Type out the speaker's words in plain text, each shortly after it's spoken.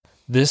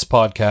This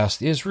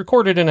podcast is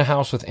recorded in a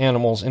house with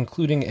animals,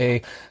 including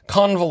a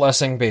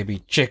convalescing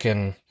baby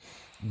chicken.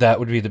 That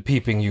would be the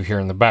peeping you hear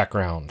in the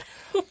background.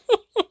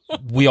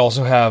 We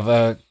also have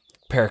a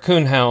pair of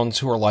coonhounds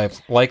who are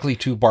likely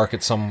to bark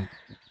at some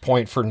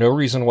point for no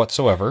reason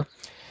whatsoever.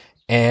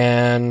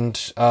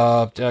 And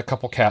a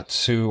couple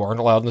cats who aren't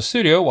allowed in the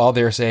studio while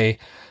there's a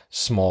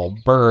small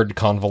bird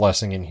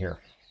convalescing in here.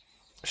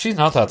 She's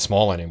not that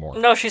small anymore.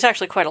 No, she's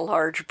actually quite a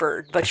large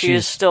bird, but she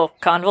is still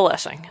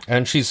convalescing.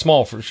 And she's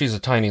small she's a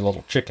tiny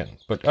little chicken,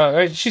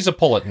 but she's a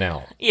pullet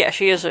now. Yeah,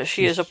 she is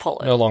a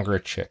pullet. No longer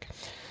a chick.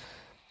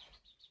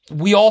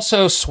 We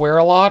also swear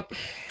a lot.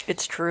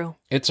 It's true.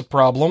 It's a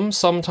problem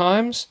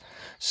sometimes.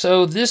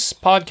 So this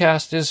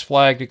podcast is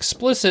flagged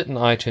explicit in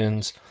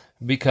iTunes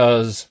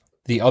because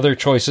the other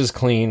choice is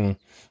clean,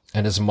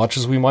 and as much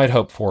as we might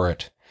hope for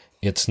it,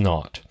 it's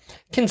not.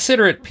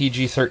 Consider it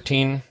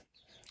PG-13.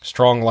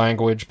 Strong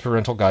language,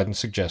 parental guidance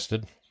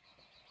suggested.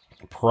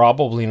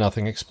 Probably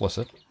nothing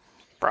explicit.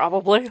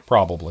 Probably.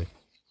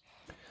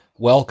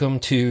 Welcome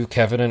to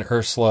Kevin and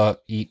Ursula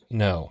Eat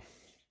No.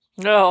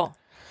 No.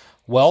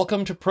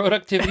 Welcome to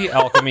Productivity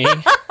Alchemy,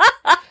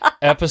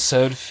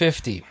 episode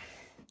 50.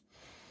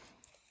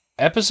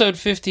 Episode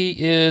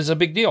 50 is a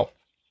big deal.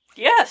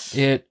 Yes.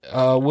 It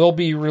will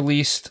be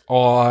released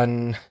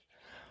on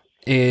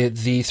the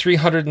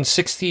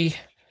 365th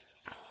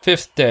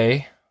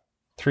day.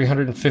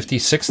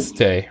 356th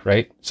day,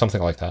 right?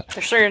 Something like that.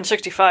 There's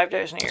 365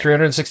 days in a year.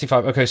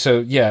 365. Okay, so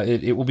yeah,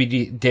 it will be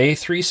day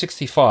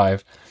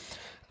 365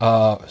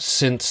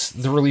 since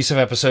the release of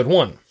episode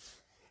 1.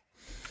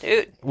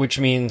 Dude. Which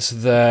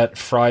means that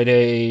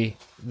Friday,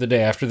 the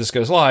day after this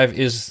goes live,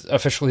 is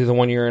officially the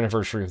 1-year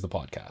anniversary of the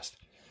podcast.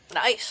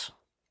 Nice.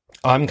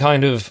 I'm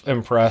kind of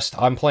impressed.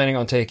 I'm planning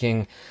on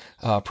taking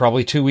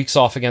probably 2 weeks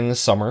off again this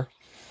summer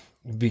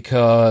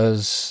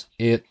because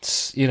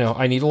it's,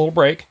 I need a little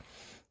break.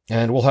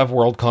 And we'll have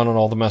Worldcon and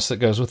all the mess that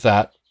goes with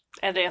that.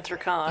 And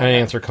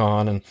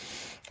Anthrocon. And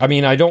I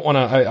mean, I don't want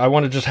to, I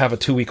want to just have a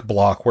 2-week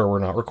block where we're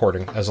not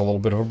recording as a little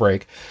bit of a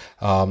break.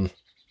 Probably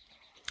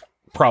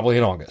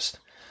in August.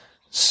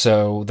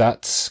 So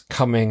that's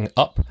coming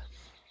up.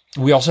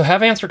 We also have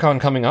Anthrocon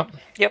coming up.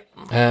 Yep.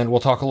 And we'll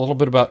talk a little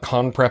bit about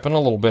con prep in a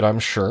little bit, I'm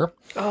sure.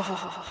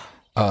 Oh.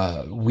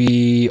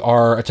 We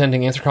are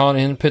attending Anthrocon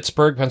in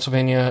Pittsburgh,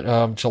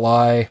 Pennsylvania,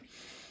 July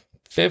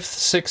 5th,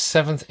 6th,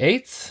 7th,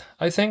 8th,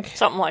 I think.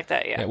 Something like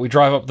that, yeah. We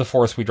drive up the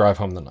 4th, we drive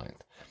home the 9th.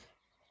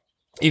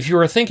 If you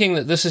are thinking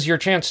that this is your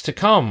chance to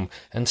come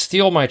and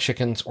steal my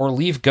chickens or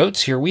leave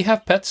goats here, we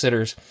have pet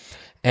sitters,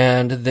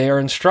 and they are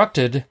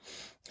instructed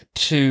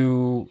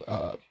to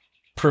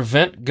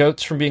prevent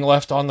goats from being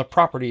left on the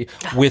property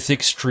with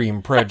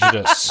extreme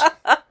prejudice.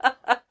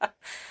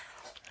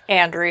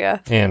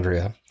 Andrea.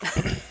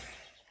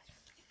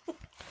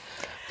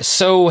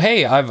 So,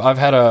 hey, I've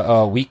had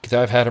a week that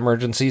I've had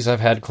emergencies. I've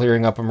had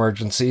clearing up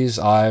emergencies.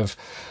 I've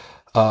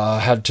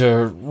had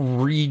to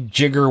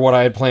rejigger what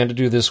I had planned to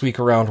do this week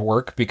around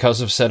work because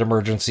of said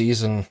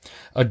emergencies and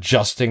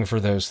adjusting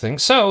for those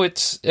things. So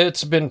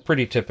it's been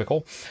pretty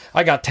typical.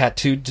 I got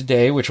tattooed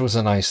today, which was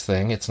a nice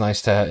thing. It's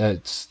nice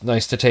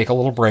to take a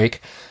little break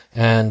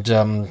and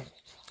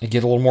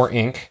get a little more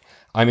ink.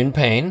 I'm in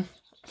pain.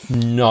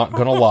 Not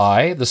gonna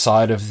lie, the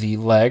side of the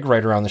leg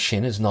right around the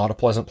shin is not a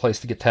pleasant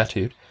place to get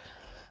tattooed.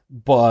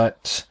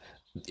 But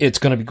it's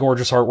going to be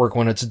gorgeous artwork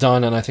when it's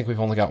done, and I think we've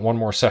only got one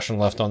more session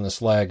left on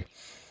this leg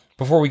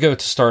before we go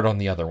to start on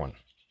the other one.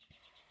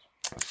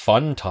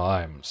 Fun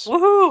times.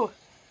 Woohoo!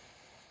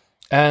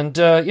 And,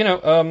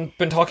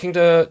 been talking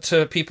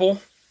to people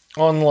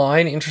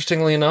online,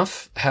 interestingly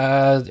enough,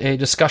 had a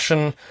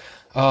discussion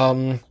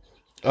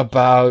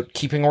about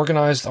keeping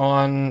organized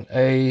on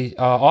a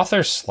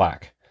author's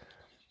Slack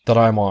that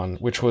I'm on,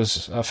 which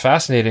was a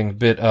fascinating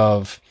bit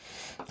of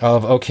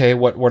okay,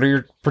 what are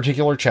your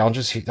particular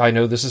challenges? I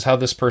know this is how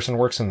this person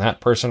works and that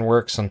person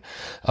works. And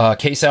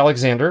Case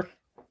Alexander,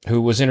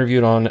 who was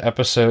interviewed on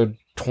episode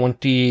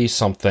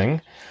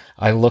 20-something,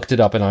 I looked it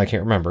up and I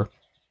can't remember.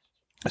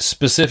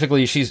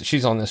 Specifically,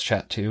 she's on this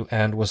chat too,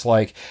 and was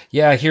like,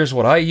 yeah, here's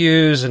what I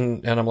use,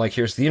 and I'm like,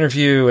 here's the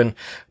interview, and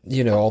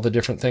all the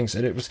different things.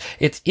 And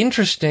it's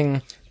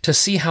interesting to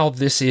see how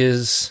this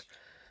is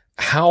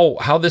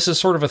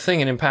sort of a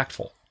thing and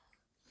impactful.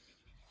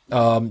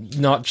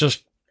 Not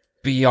just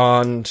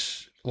beyond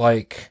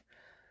like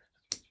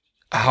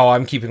how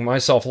I'm keeping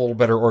myself a little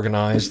better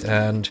organized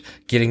and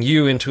getting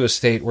you into a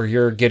state where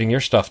you're getting your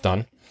stuff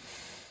done.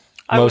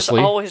 Mostly.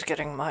 I was always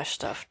getting my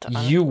stuff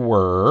done. You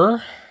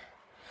were,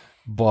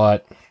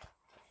 but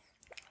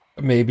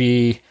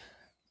maybe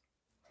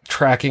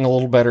tracking a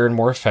little better and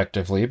more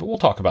effectively, but we'll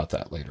talk about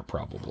that later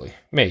probably.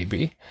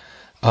 Maybe.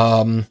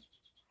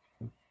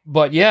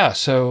 But yeah,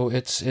 so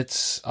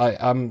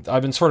I've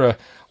been sort of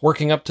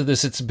working up to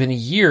this. It's been a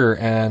year,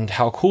 and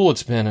how cool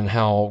it's been, and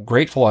how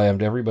grateful I am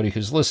to everybody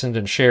who's listened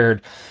and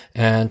shared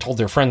and told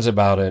their friends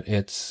about it.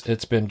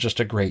 It's been just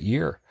a great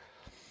year.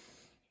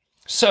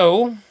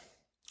 So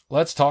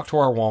let's talk to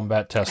our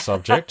Wombat Test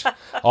Subject,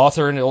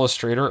 author and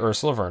illustrator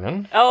Ursula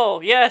Vernon. Oh,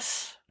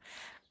 yes.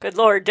 Good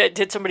Lord,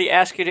 did somebody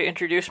ask you to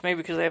introduce me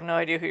because I have no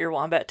idea who your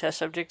Wombat Test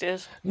Subject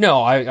is?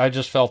 No, I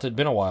just felt it'd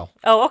been a while.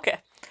 Oh, okay.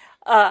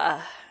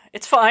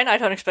 It's fine. I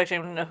don't expect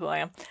anyone to know who I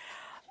am.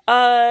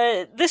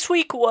 This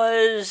week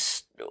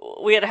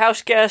we had a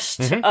house guest,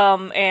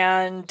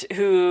 and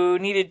who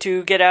needed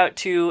to get out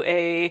to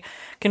a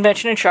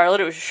convention in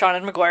Charlotte. It was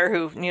Sean McGuire,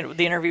 who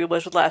the interview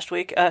was with last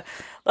week.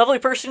 Lovely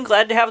person,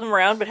 glad to have them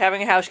around, but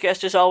having a house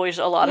guest is always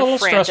a lot of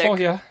frantic. Stressful,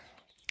 yeah.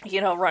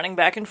 Running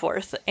back and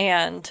forth,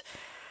 and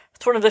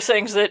it's one of the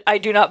things that I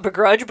do not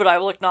begrudge, but I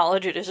will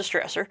acknowledge it is a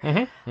stressor.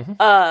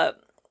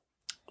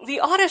 The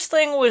oddest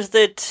thing was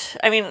that,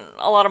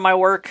 a lot of my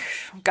work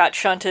got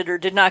shunted or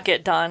did not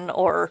get done,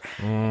 or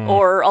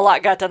a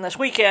lot got done this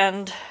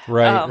weekend.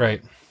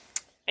 Right.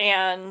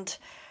 And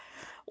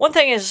one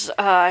thing is,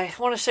 I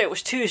want to say it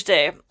was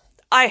Tuesday,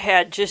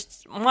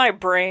 my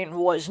brain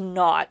was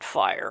not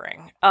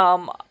firing.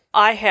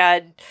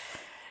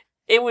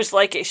 It was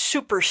like a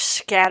super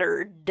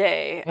scattered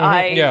day.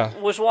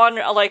 Was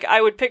wandering, I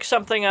would pick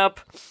something up.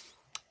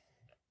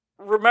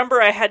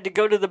 Remember, I had to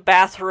go to the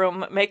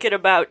bathroom, make it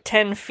about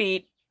 10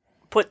 feet,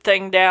 put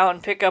thing down,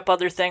 pick up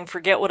other thing,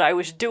 forget what I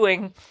was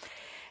doing.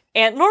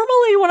 And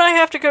normally when I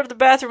have to go to the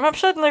bathroom, I'm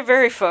suddenly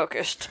very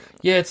focused.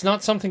 Yeah, it's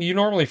not something you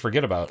normally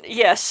forget about.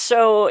 Yes,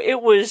 so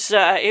it was,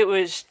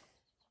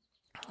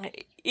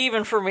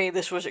 even for me,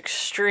 this was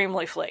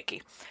extremely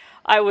flaky.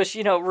 I was,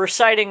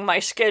 reciting my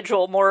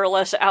schedule more or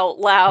less out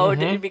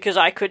loud because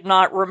I could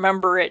not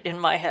remember it in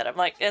my head. I'm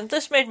like, and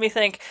this made me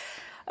think,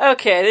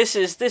 okay, this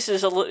is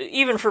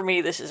even for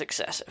me, this is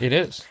excessive. It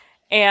is.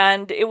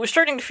 And it was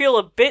starting to feel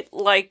a bit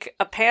like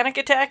a panic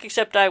attack,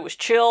 except I was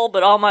chill,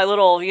 but all my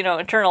little,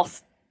 internal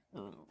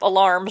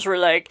alarms were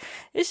like,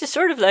 this is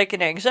sort of like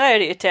an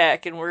anxiety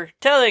attack, and we're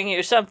telling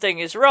you something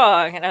is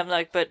wrong. And I'm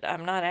like, but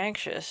I'm not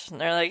anxious. And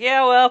they're like,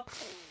 yeah, well,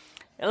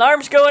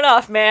 alarm's going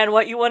off, man.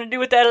 What you want to do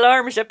with that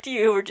alarm is up to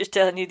you. We're just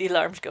telling you the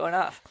alarm's going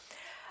off.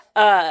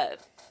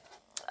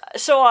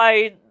 So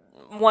I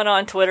went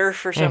on Twitter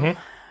for some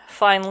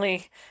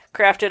finely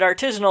crafted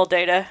artisanal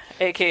data,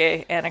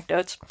 aka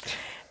anecdotes,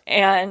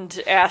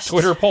 and asked...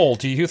 Twitter poll,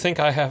 do you think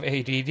I have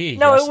ADD?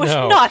 No, yes, it was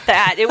not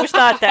that. It was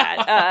not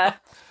that.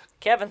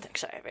 Kevin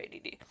thinks I have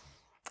ADD.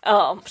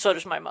 So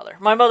does my mother.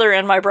 My mother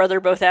and my brother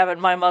both have it.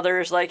 My mother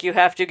is like, you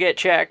have to get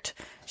checked.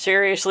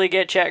 Seriously,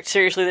 get checked.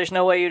 Seriously, there's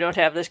no way you don't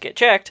have this. Get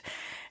checked.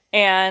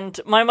 And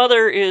my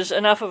mother is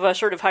enough of a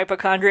sort of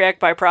hypochondriac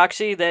by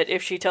proxy that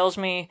if she tells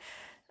me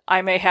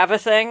I may have a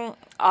thing,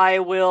 I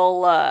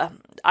will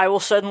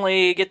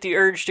suddenly get the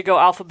urge to go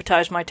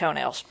alphabetize my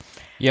toenails.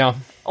 Yeah.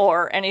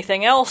 Or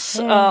anything else.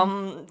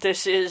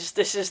 This is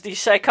the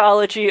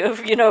psychology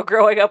of,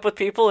 growing up with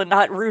people and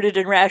not rooted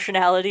in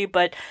rationality,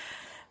 but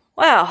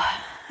wow,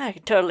 I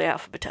can totally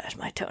alphabetize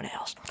my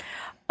toenails.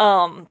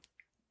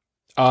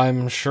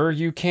 I'm sure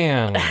you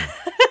can.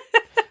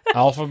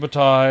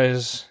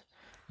 Alphabetize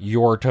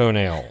your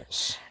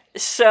toenails.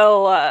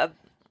 So,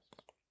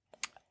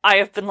 I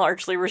have been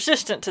largely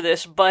resistant to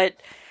this, but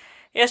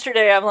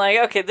yesterday I'm like,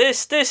 okay,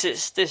 this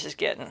is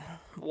getting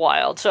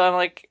wild. So I'm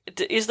like,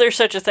 is there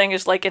such a thing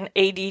as like an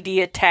ADD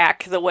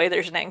attack the way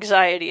there's an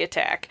anxiety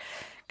attack?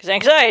 Because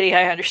anxiety,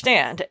 I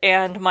understand.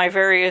 And my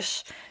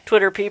various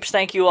Twitter peeps,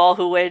 thank you all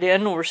who weighed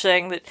in, were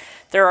saying that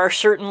there are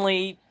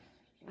certainly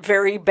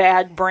very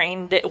bad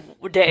brain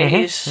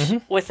days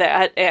with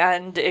that,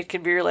 and it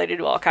can be related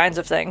to all kinds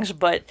of things,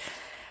 but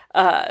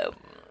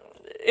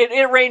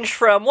it ranged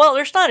from, well,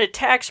 there's not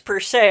attacks per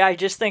se, I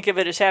just think of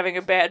it as having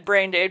a bad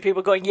brain day, and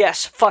people going,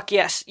 yes, fuck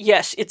yes,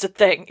 it's a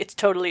thing, it's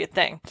totally a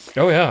thing.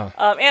 Oh, yeah.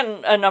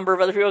 And a number of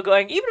other people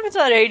going, even if it's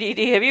not ADD,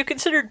 have you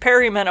considered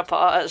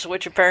perimenopause,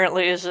 which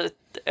apparently is a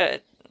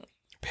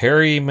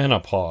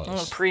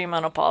perimenopause.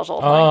 Premenopausal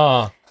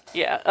thing.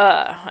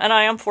 Yeah, and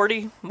I am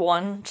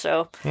 41,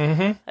 so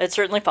it's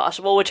certainly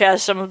possible, which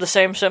has some of the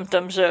same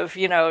symptoms of,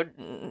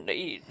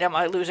 am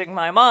I losing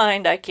my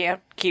mind? I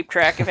can't keep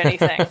track of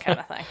anything kind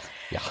of thing.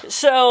 Yeah.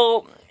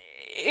 So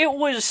it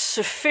was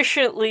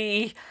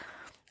sufficiently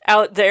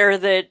out there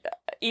that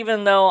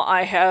even though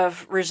I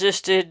have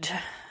resisted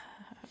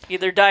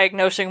either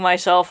diagnosing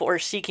myself or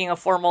seeking a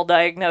formal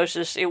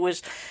diagnosis, it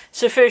was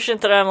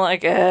sufficient that I'm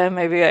like,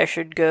 maybe I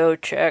should go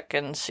check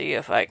and see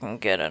if I can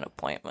get an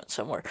appointment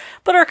somewhere.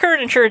 But our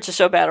current insurance is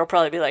so bad, it'll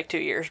probably be like 2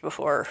 years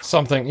before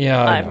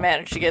I've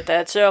managed to get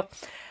that. So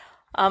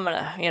I'm going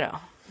to,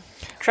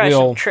 try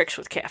some tricks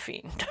with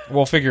caffeine.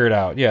 We'll figure it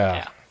out,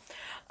 yeah.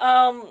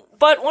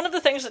 But one of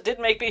the things that did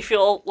make me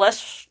feel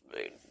less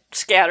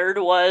scattered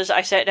was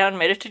I sat down and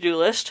made a to-do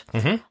list.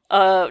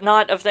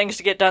 Not of things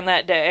to get done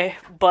that day,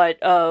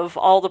 but of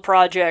all the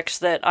projects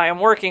that I am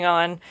working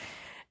on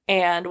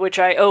and which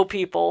I owe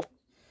people.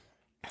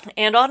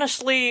 And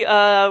honestly,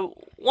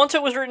 once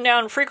it was written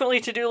down,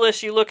 frequently to-do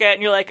lists you look at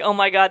and you're like, oh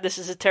my god, this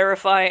is a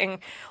terrifying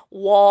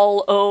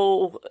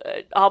wall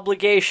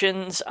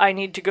obligations. I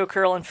need to go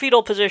curl in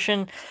fetal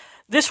position.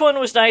 This one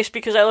was nice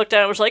because I looked at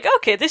it and was like,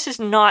 okay, this is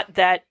not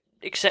that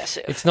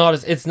excessive. It's not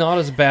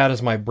as bad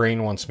as my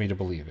brain wants me to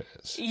believe it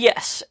is.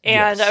 Yes.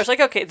 And I was like,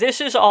 okay,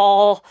 this is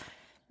all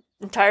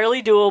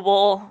entirely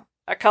doable.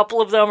 A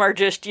couple of them are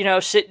just,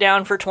 sit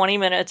down for 20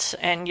 minutes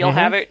and you'll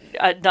have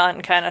it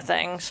done kind of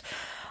things.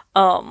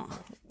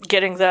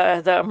 Getting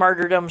the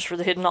martyrdoms for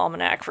the Hidden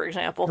Almanac, for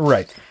example.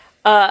 Right.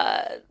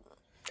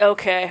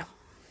 Okay.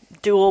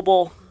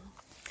 Doable.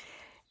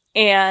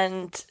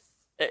 And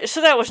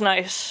so that was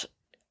nice.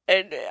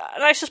 And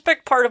I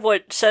suspect part of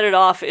what set it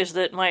off is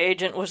that my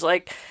agent was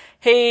like,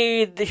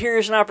 hey,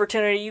 here's an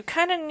opportunity. You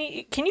kind of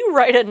need... Can you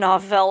write a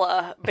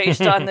novella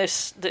based on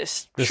this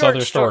short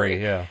other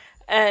story? Yeah.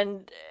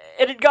 And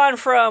it had gone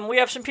from, we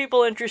have some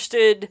people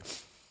interested,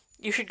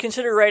 you should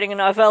consider writing a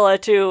novella,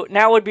 to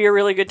now would be a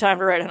really good time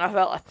to write a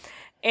novella.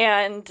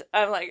 And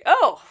I'm like,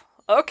 oh,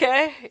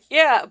 okay,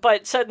 yeah.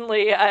 But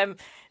suddenly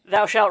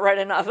thou shalt write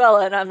a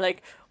novella. And I'm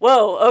like,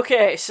 whoa,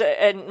 okay. So,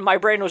 and my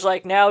brain was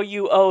like, now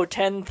you owe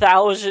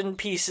 10,000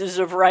 pieces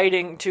of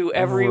writing to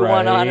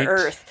everyone on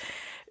Earth.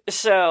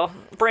 So,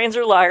 brains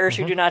are liars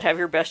who do not have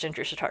your best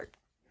interest at heart.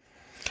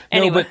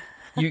 Anyway. No,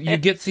 but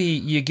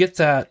you get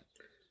that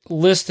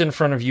list in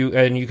front of you,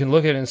 and you can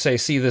look at it and say,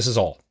 see, this is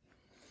all.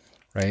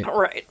 Right?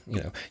 Right.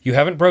 You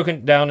haven't broken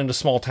it down into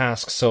small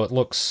tasks, so it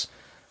looks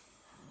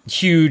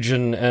huge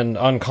and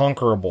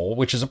unconquerable,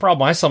 which is a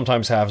problem I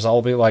sometimes have. Is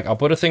I'll be like, I'll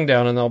put a thing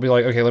down, and I'll be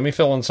like, okay, let me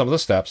fill in some of the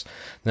steps.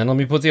 Then let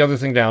me put the other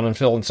thing down and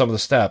fill in some of the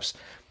steps.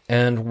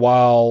 And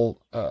while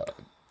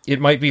it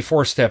might be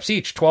 4 steps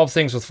each, 12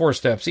 things with 4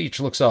 steps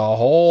each looks a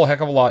whole heck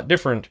of a lot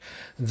different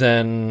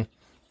than...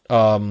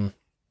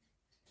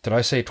 did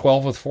I say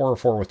 12 with 4 or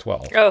 4 with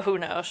 12? Oh, who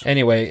knows?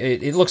 Anyway,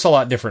 it looks a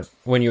lot different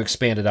when you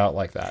expand it out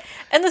like that.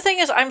 And the thing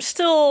is, I'm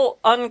still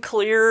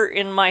unclear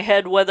in my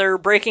head whether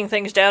breaking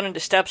things down into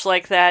steps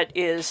like that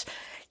is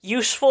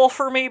useful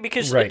for me,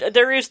 because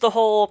there is the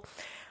whole,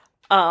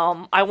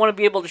 I want to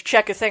be able to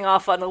check a thing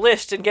off on the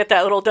list and get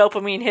that little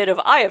dopamine hit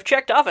of, I have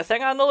checked off a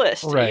thing on the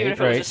list, even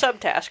if it was a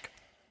subtask.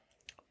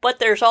 But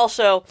there's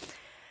also,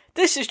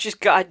 this is just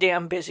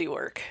goddamn busy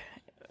work.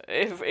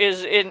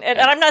 And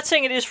I'm not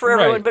saying it is for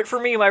everyone, but for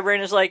me, my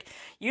brain is like,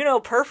 you know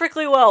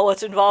perfectly well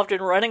what's involved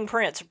in running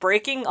prints.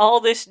 Breaking all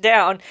this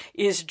down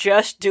is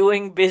just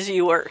doing busy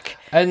work.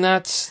 And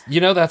that's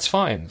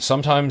fine.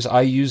 Sometimes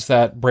I use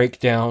that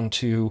breakdown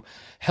to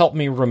help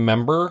me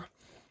remember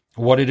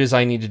what it is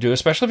I need to do,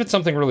 especially if it's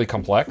something really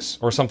complex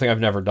or something I've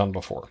never done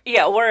before.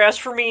 Yeah, whereas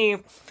for me,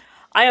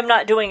 I am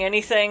not doing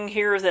anything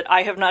here that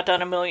I have not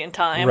done a million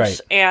times.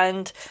 Right.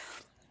 And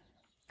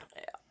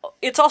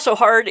it's also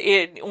hard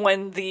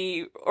when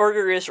the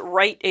order is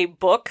write a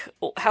book.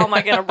 How am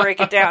I going to break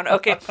it down?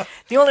 Okay,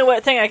 the only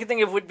thing I can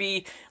think of would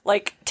be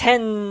like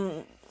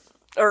 10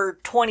 or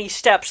 20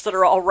 steps that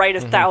are all write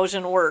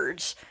 1,000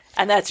 words.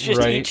 And that's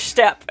just each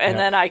step. And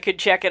then I could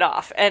check it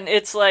off. And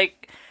it's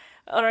like,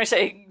 how do I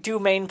say, do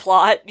main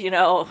plot,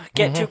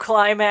 get to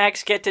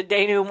climax, get to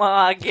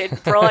denouement,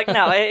 get prologue.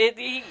 No,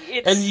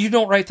 it's... And you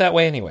don't write that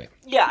way anyway.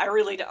 Yeah, I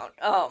really don't.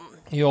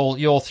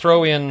 You'll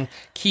throw in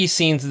key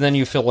scenes and then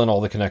you fill in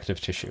all the connective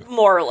tissue.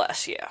 More or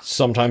less, yeah.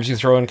 Sometimes you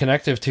throw in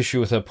connective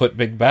tissue with a put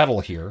big battle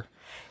here.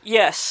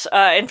 Yes.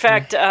 In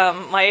fact,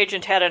 my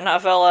agent had a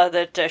novella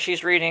that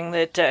she's reading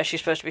that she's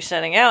supposed to be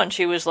sending out, and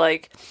she was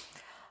like,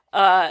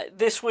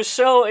 this was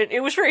so...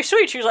 It was very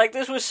sweet. She was like,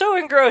 this was so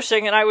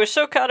engrossing, and I was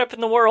so caught up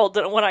in the world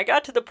that when I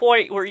got to the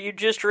point where you'd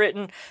just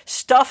written,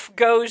 stuff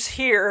goes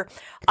here,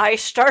 I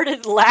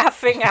started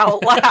laughing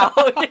out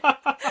loud.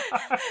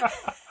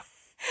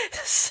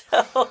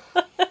 So...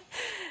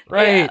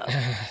 Right.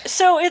 Yeah.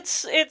 So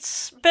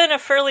it's been a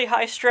fairly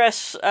high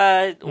stress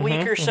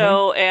week or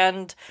so,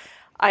 and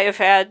I have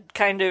had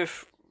kind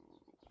of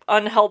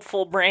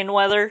unhelpful brain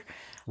weather.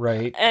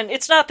 Right. And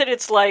it's not that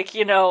it's like,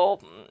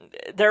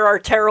 there are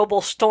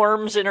terrible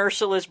storms in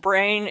Ursula's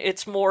brain.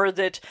 It's more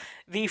that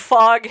the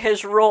fog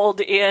has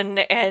rolled in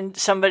and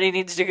somebody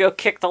needs to go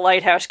kick the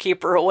lighthouse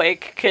keeper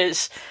awake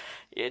because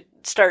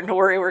it's starting to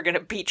worry we're going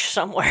to beach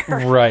somewhere.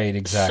 Right,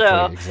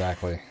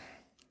 exactly.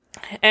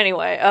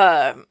 Anyway,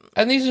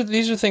 and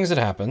these are things that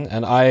happen,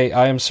 and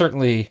I am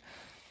certainly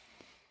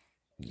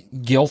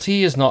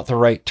guilty is not the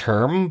right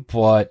term,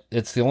 but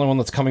it's the only one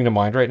that's coming to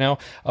mind right now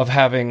of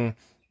having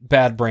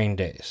bad brain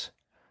days.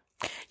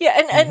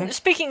 Yeah, and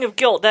speaking of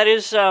guilt, that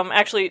is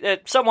actually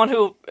someone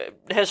who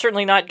has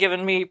certainly not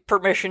given me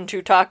permission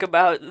to talk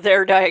about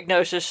their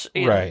diagnosis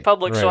in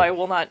public, so I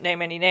will not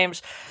name any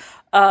names,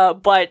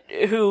 but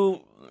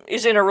who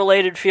is in a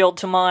related field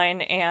to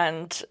mine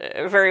and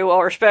very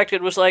well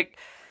respected, was like,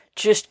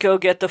 just go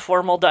get the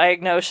formal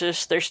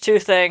diagnosis. There's 2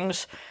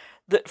 things.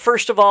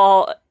 First of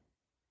all,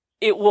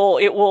 it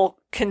will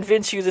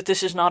convince you that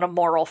this is not a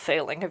moral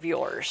failing of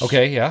yours.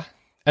 Okay, yeah.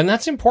 And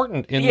that's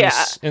important in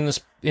this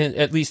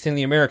at least in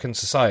the American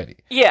society.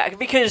 Yeah,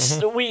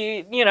 because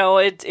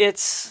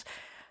it's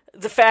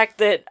the fact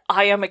that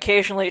I am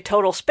occasionally a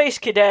total space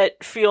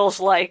cadet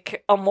feels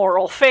like a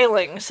moral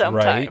failing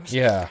sometimes. Right,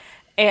 yeah.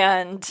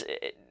 And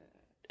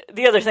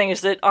the other thing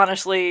is that,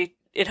 honestly,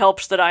 it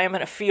helps that I am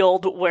in a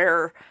field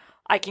where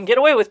I can get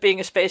away with being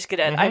a space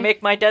cadet. I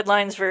make my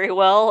deadlines very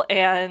well,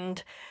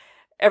 and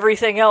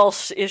everything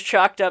else is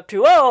chalked up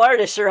to,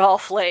 artists are all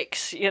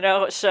flakes,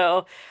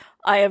 so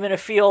I am in a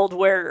field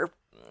where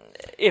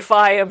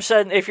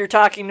if you're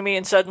talking to me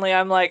and suddenly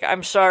I'm like,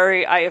 I'm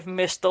sorry, I have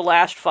missed the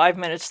last 5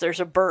 minutes, there's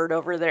a bird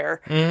over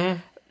there. Mm-hmm.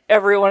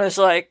 Everyone is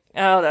like,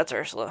 oh, that's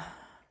Ursula.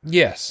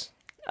 Yes.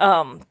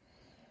 And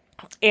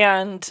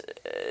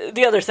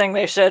the other thing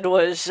they said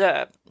was,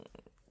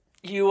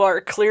 you are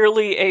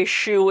clearly a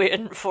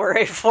shoo-in for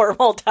a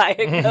formal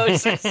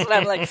diagnosis. And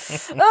I'm like,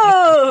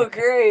 oh,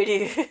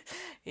 great.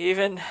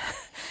 Even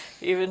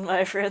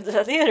my friends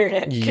on the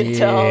internet can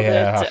tell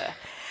that.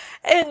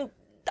 And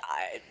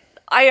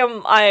I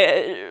am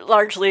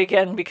largely,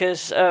 again,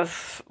 because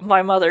of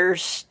my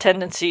mother's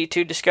tendency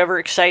to discover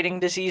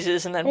exciting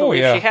diseases and then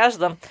believe she has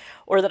them,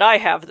 or that I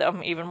have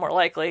them, even more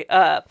likely.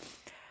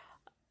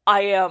 I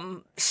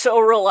am so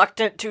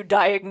reluctant to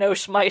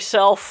diagnose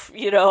myself,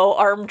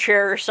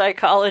 armchair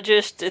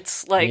psychologist.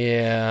 It's like,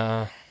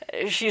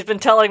 she's been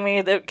telling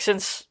me that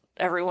since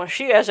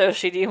she has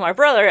OCD, my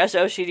brother has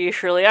OCD,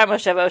 surely I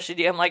must have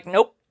OCD. I'm like,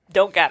 nope,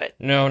 don't got it.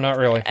 No, not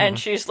really. And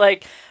she's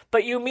like,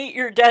 but you meet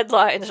your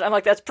deadlines. I'm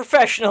like, that's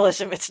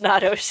professionalism. It's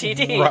not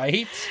OCD.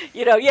 Right.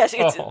 Yes,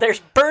 there's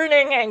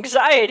burning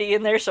anxiety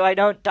in there so I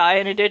don't die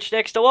in a ditch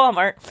next to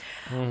Walmart.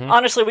 Mm-hmm.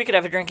 Honestly, we could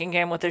have a drinking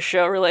game with this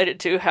show related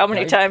to how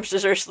many times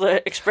does Ursula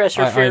express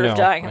her fear of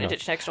dying in a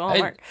ditch next to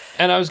Walmart.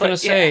 And I was going to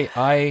say,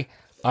 I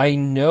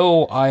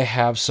know I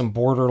have some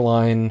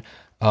borderline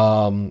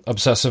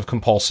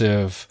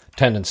obsessive-compulsive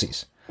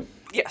tendencies.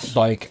 Yes.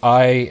 Like,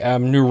 I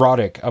am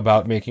neurotic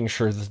about making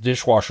sure the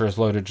dishwasher is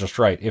loaded just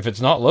right. If it's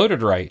not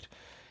loaded right,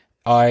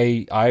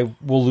 I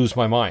will lose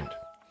my mind.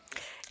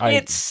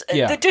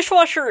 The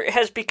dishwasher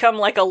has become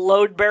like a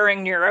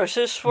load-bearing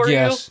neurosis for you.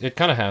 Yes, it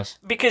kind of has.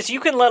 Because you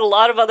can let a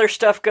lot of other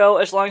stuff go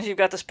as long as you've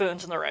got the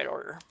spoons in the right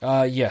order.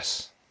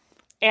 Yes.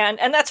 And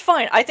that's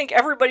fine. I think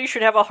everybody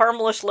should have a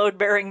harmless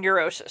load-bearing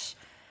neurosis.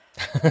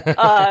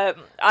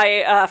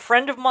 A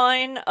friend of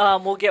mine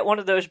will get one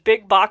of those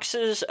big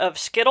boxes of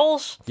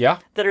Skittles. Yeah.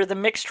 That are the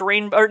mixed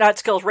rainbow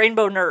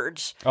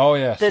nerds. Oh,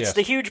 yes. That's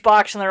the huge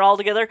box and they're all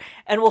together.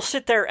 And we'll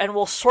sit there and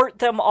we'll sort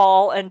them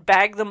all and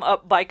bag them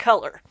up by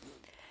color.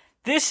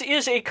 This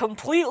is a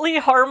completely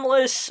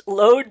harmless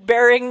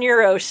load-bearing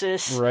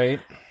neurosis. Right.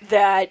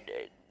 That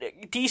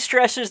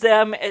de-stresses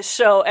them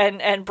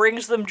and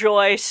brings them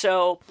joy,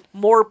 so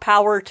more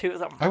power to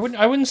them. I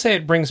wouldn't say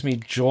it brings me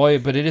joy,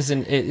 but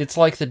it's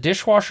like the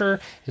dishwasher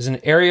is an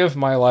area of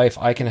my life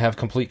I can have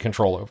complete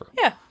control over.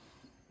 Yeah.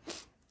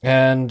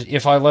 And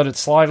if I let it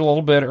slide a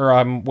little bit, or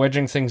I'm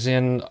wedging things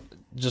in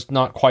just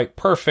not quite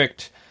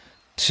perfect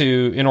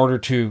in order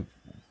to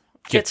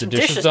get the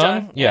dishes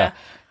done. Yeah.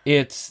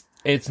 It's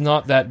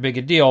not that big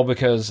a deal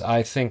because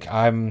I think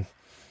I've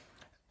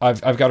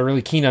got a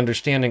really keen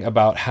understanding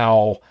about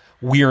how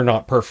we're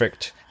not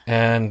perfect,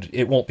 and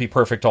it won't be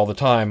perfect all the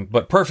time,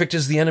 but perfect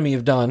is the enemy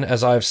of done,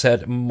 as I've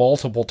said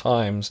multiple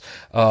times,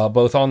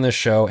 both on this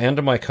show and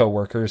to my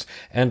coworkers,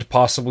 and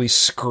possibly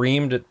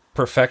screamed at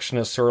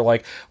perfectionists who are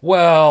like,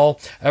 well,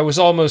 I was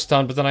almost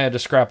done, but then I had to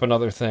scrap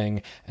another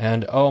thing,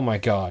 and oh my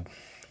god.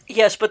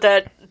 Yes, but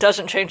that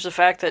doesn't change the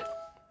fact that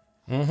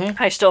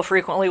I still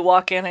frequently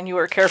walk in and you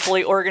are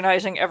carefully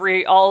organizing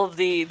all of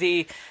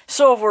the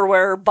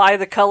silverware by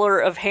the color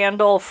of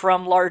handle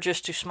from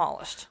largest to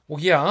smallest. Well,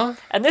 yeah.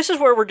 And this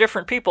is where we're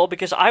different people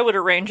because I would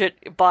arrange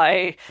it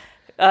by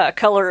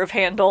color of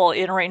handle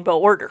in rainbow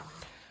order.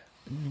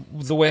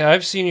 The way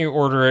I've seen you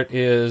order it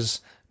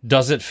is,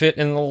 does it fit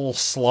in the little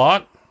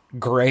slot?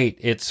 Great,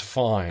 it's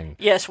fine.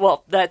 Yes,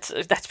 well, that's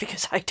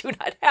because I do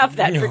not have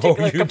that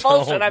particular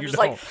compulsion. I'm just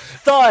don't. like,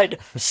 thud,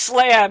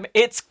 slam,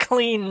 it's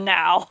clean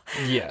now.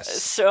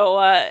 Yes.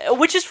 So,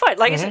 which is fine.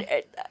 Like I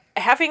said,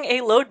 having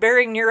a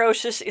load-bearing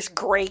neurosis is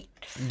great.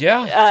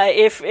 Yeah.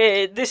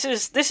 This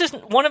is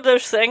one of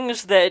those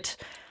things that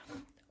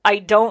I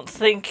don't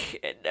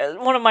think...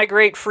 one of my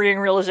great freeing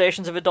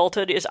realizations of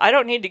adulthood is I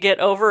don't need to get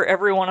over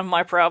every one of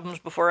my problems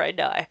before I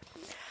die.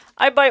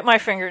 I bite my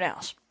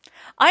fingernails.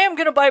 I am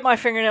going to bite my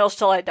fingernails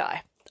till I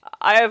die.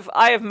 I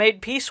have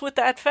made peace with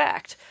that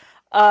fact.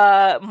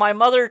 My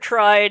mother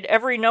tried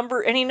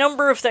any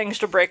number of things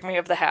to break me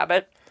of the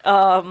habit.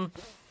 The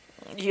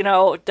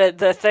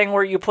thing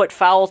where you put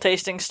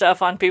foul-tasting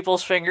stuff on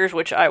people's fingers,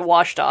 which I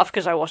washed off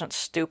because I wasn't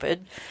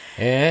stupid.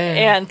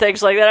 And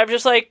things like that. I'm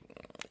just like,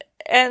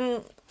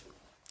 and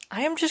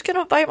I am just going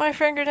to bite my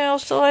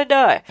fingernails till I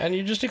die. And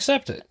you just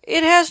accept it.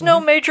 It has no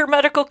major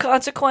medical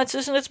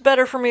consequences, and it's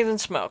better for me than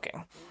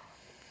smoking.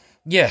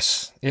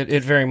 Yes,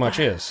 it very much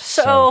is.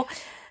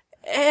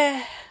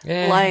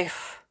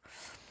 Life.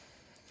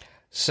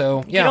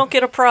 So, yeah. You don't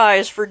get a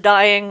prize for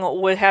dying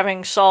with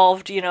having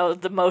solved,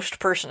 the most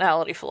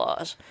personality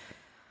flaws.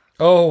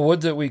 Oh,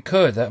 would that we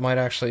could. That might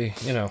actually,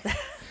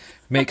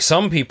 make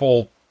some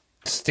people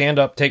stand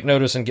up, take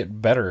notice, and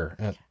get better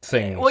at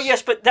things. Well,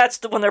 yes, but that's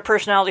when their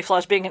personality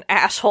flaws being an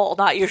asshole,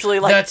 not usually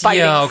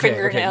biting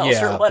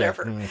fingernails or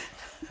whatever.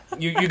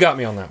 You got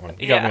me on that one.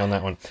 You got me on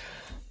that one.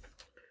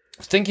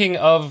 Thinking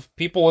of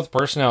people with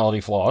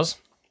personality flaws.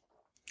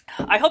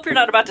 I hope you're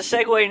not about to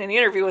segue into the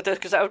interview with this,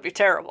 because that would be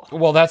terrible.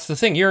 Well, that's the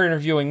thing. You're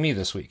interviewing me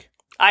this week.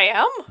 I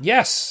am?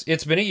 Yes.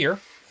 It's been a year.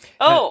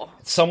 Oh.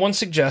 Someone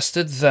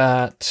suggested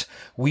that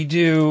we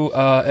do,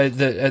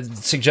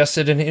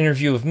 suggested an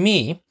interview of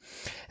me.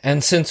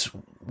 And since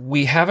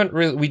we haven't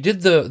really, we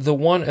did the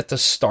one at the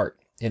start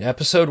in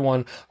episode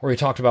 1 where we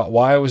talked about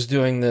why I was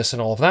doing this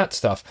and all of that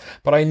stuff,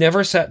 but I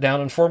never sat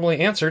down and formally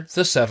answered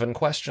the 7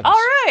 questions. All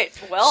right.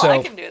 Well, So,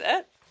 I can do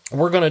that.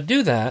 We're going to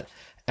do that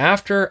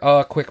after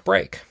a quick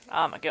break.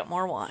 I'm going to get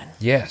more wine.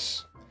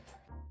 Yes.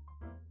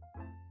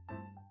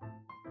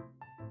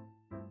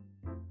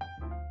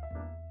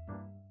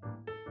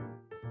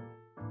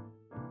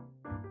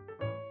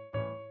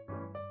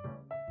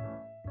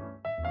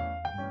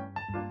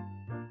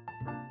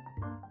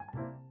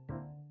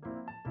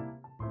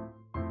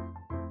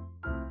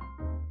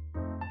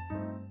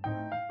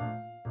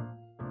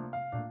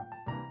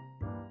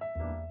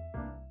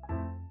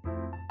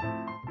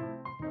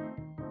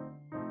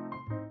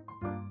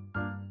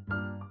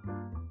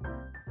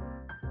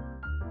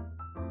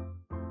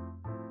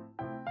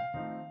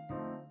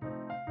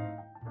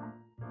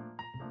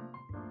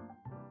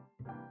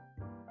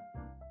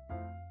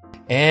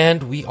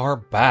 And we are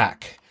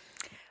back.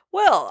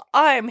 Well,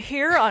 I'm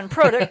here on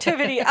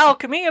Productivity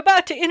Alchemy,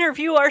 about to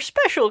interview our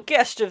special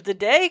guest of the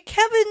day,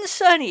 Kevin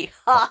Sonney.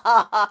 Ha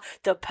ha ha,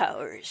 the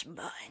power is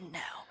mine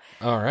now.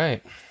 All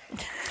right.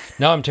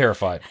 Now I'm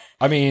terrified.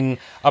 I mean,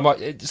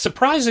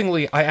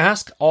 surprisingly, I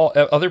ask all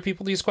other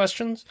people these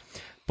questions,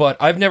 but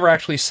I've never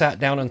actually sat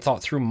down and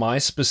thought through my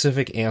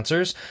specific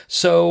answers.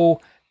 So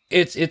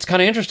it's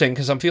kind of interesting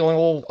because I'm feeling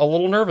a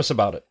little nervous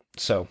about it.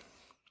 So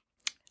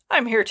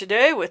I'm here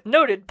today with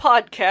noted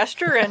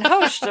podcaster and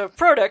host of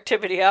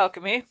Productivity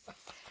Alchemy,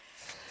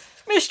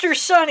 Mr.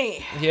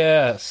 Sonney.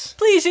 Yes.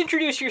 Please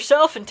introduce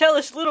yourself and tell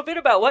us a little bit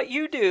about what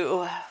you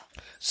do.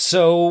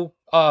 So,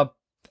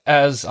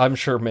 as I'm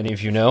sure many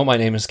of you know, my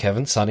name is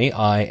Kevin Sonney.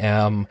 I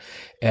am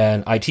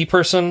an IT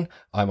person.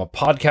 I'm a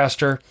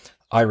podcaster.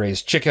 I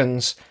raise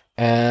chickens.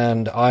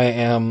 And I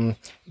am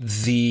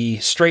the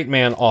straight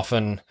man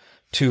often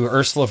to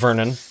Ursula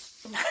Vernon.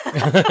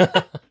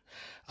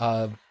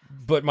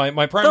 But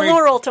my primary... The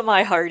Laurel to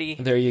my Hardy.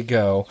 There you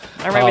go.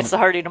 Or maybe it's the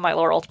Hardy to my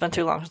Laurel. It's been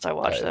too long since I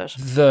watched those.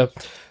 The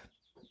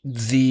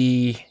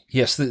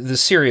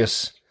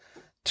serious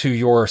to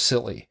your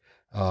silly.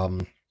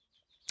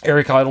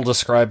 Eric Idle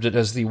described it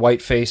as the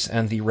white face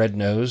and the red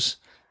nose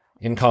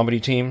in comedy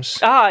teams.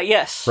 Ah,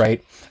 yes.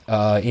 Right.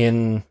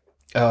 In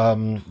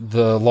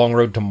The Long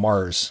Road to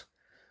Mars,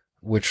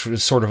 which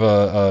was sort of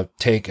a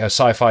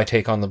sci-fi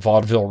take on the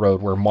vaudeville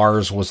road, where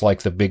Mars was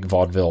like the big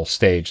vaudeville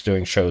stage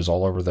doing shows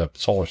all over the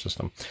solar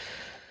system.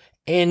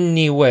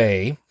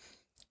 Anyway,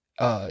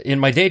 in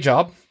my day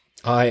job,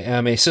 I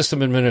am a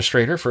system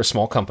administrator for a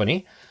small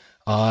company.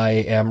 I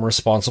am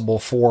responsible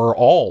for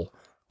all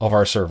of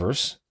our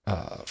servers,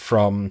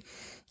 from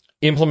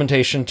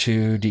implementation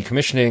to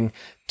decommissioning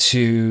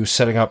to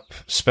setting up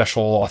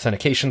special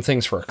authentication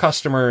things for our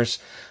customers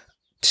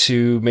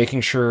to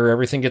making sure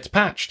everything gets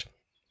patched.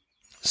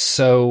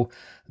 So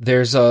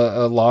there's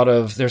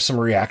there's some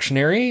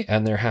reactionary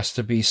and there has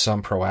to be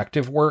some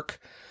proactive work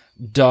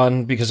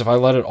done, because if I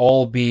let it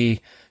all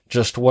be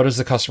just what is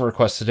the customer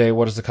request today,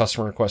 what is the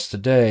customer request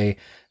today,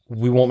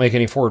 we won't make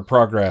any forward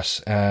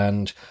progress.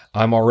 And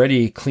I'm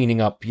already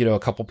cleaning up, a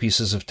couple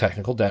pieces of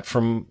technical debt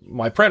from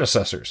my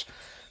predecessors.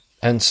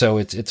 And so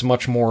it's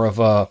much more of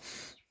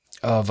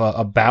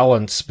a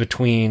balance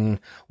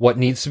between what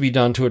needs to be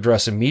done to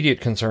address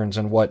immediate concerns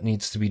and what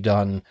needs to be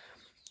done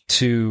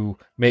to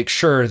make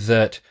sure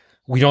that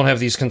we don't have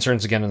these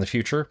concerns again in the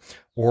future,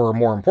 or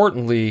more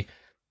importantly,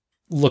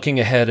 looking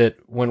ahead at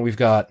when we've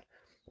got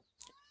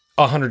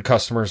 100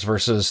 customers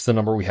versus the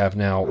number we have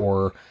now,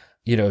 or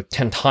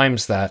 10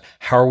 times that.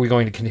 How are we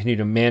going to continue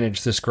to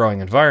manage this growing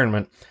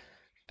environment?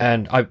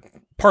 And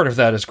part of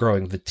that is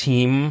growing the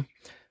team,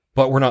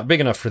 but we're not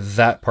big enough for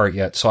that part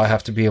yet. So I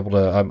have to be able to,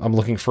 I'm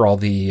looking for all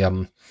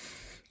the,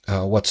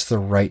 what's the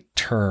right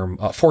term?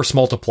 Force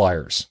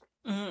multipliers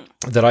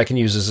that I can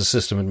use as a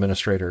system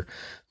administrator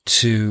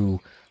to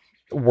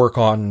work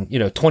on,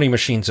 20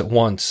 machines at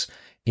once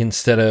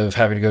instead of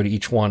having to go to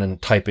each one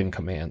and type in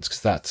commands.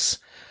 Cause that's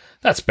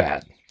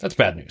bad. That's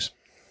bad news.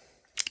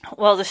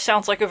 Well, this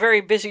sounds like a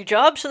very busy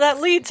job, so that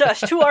leads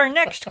us to our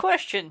next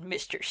question,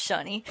 Mr.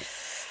 Sonney.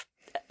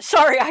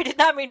 Sorry, I did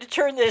not mean to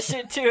turn this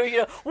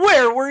into,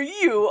 where were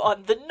you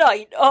on the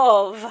night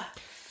of...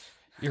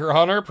 Your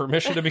Honor,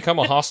 permission to become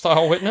a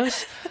hostile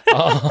witness?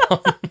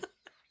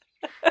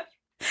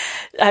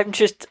 I'm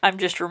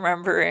just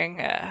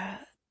remembering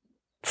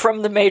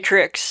from The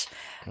Matrix,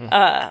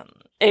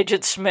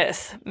 Agent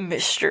Smith,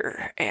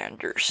 Mr.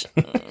 Anderson.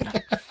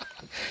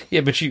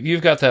 Yeah, but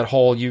you've got that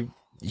whole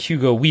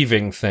Hugo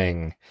Weaving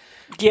thing.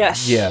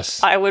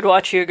 Yes. I would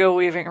watch Hugo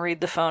Weaving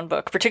read the phone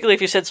book, particularly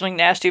if you said something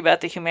nasty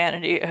about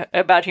humanity at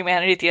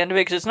the end of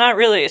it, because it's not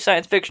really a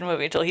science fiction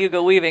movie until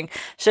Hugo Weaving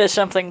says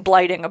something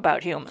blighting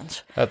about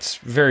humans. That's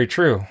very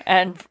true.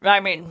 And, I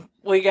mean,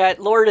 we got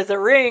Lord of the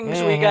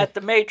Rings, we got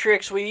The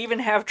Matrix, we even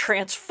have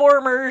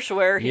Transformers,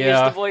 where he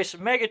is the voice of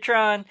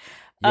Megatron.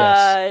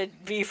 Yes.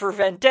 V for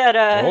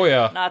Vendetta. Oh,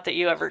 yeah. Not that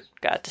you ever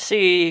got to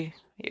see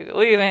Hugo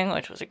Weaving,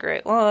 which was a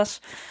great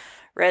loss.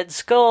 Red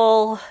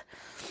Skull,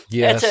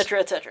 Yes. etc.,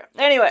 etc.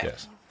 Anyway,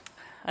 Yes.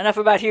 enough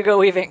about Hugo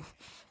Weaving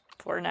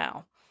for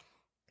now.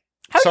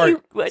 Sorry,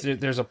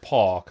 there's a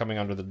paw coming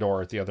under the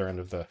door at the other end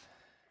of the...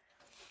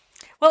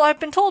 Well, I've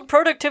been told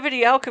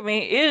Productivity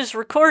Alchemy is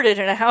recorded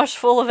in a house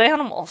full of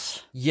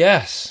animals.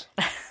 Yes.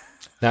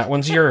 That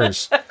one's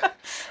yours.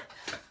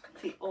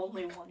 The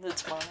only one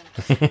that's mine.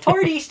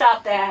 Torty,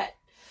 stop that.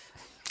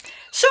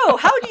 So,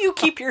 how do you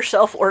keep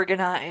yourself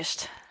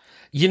organized?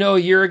 You know, a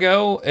year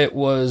ago, it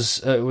was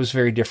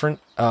very different.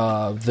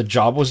 The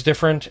job was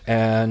different,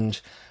 and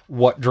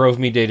what drove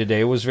me day to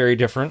day was very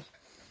different.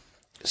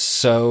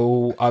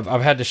 So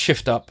I've had to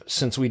shift up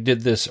since we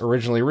did this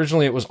originally.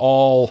 Originally, it was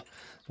all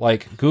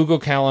like Google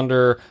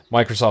Calendar,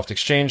 Microsoft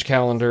Exchange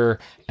Calendar,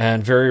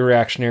 and very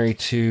reactionary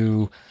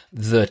to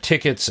the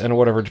tickets and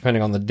whatever,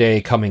 depending on the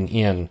day coming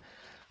in.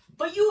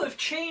 But you have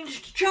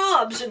changed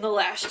jobs in the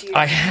last year.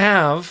 I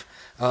have,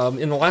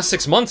 in the last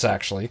 6 months,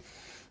 actually.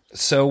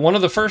 So one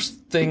of the first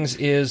things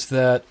is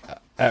that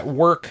at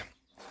work,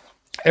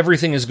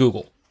 everything is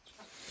Google,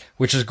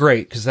 which is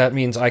great because that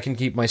means I can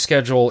keep my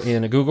schedule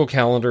in a Google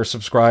Calendar,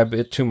 subscribe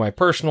it to my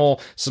personal,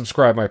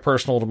 subscribe my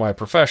personal to my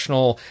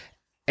professional.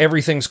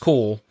 Everything's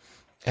cool.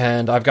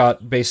 And I've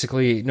got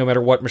basically, no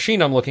matter what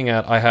machine I'm looking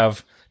at, I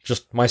have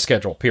just my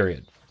schedule,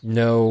 period.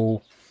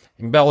 No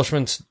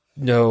embellishments,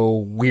 no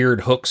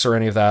weird hooks or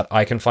any of that.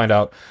 I can find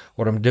out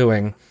what I'm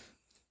doing.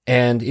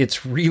 And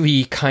it's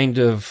really kind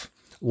of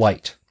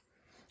light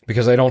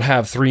because I don't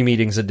have 3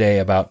 meetings a day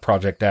about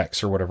Project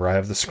X or whatever. I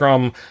have the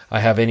Scrum. I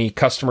have any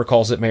customer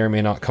calls that may or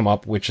may not come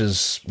up, which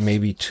is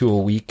maybe 2 a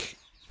week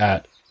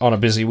on a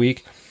busy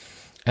week.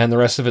 And the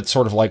rest of it's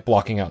sort of like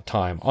blocking out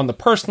time. On the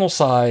personal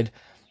side,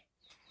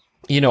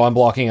 I'm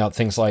blocking out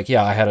things like,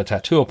 I had a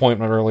tattoo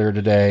appointment earlier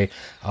today.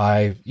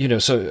 I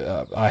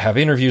have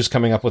interviews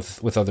coming up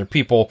with other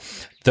people.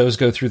 Those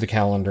go through the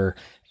calendar.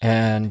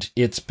 And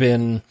it's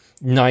been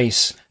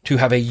nice to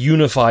have a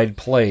unified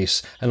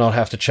place and not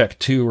have to check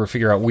 2 or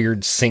figure out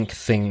weird sync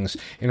things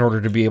in order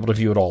to be able to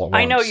view it all at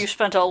once. I know you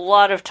spent a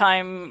lot of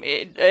time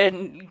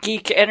and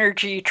geek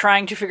energy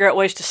trying to figure out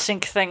ways to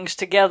sync things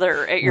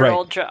together at your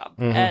old job.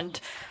 Mm-hmm. And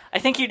I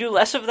think you do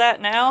less of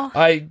that now.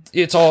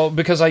 It's all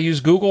because I use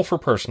Google for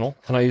personal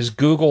and I use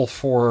Google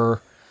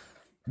for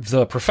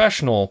the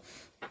professional.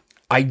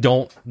 I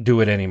don't do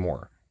it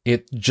anymore.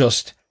 It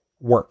just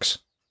works.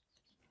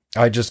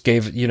 I just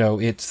gave,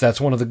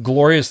 that's one of the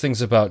glorious things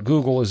about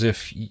Google is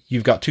if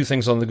you've got 2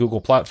 things on the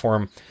Google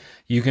platform,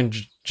 you can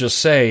just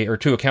say, or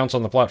 2 accounts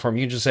on the platform,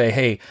 you can just say,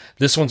 hey,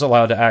 this one's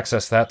allowed to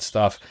access that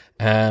stuff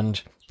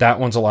and that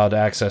one's allowed to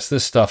access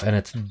this stuff, and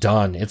it's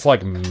done. It's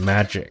like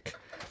magic.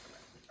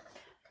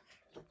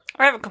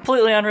 I have a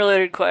completely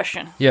unrelated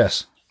question.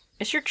 Yes.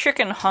 Is your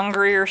chicken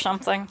hungry or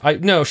something?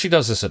 No, she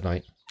does this at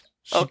night.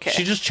 Okay.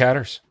 She just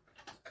chatters.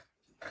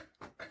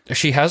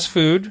 She has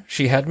food.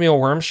 She had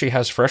mealworms. She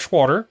has fresh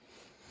water.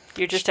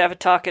 You just have a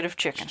talkative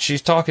chicken.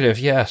 She's talkative,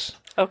 yes.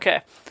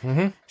 Okay.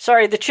 Mm-hmm.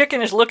 Sorry, the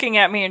chicken is looking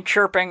at me and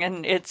chirping,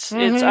 and it's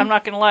I'm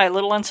not going to lie, a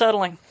little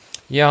unsettling.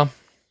 Yeah.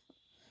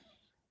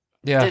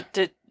 Yeah.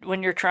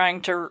 When you're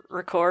trying to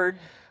record...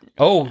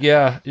 Oh,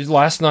 yeah.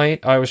 Last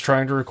night, I was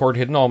trying to record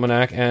Hidden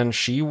Almanac, and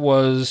she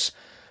was,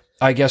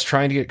 I guess,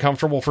 trying to get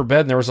comfortable for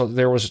bed, and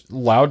there was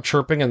loud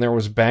chirping, and there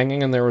was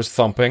banging, and there was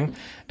thumping,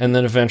 and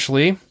then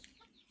eventually,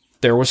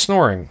 there was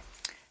snoring.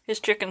 His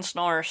chicken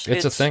snores.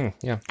 It's a thing,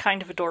 yeah.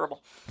 Kind of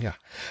adorable. Yeah.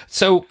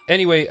 So,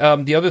 anyway,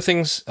 the other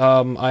things,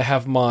 I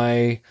have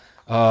my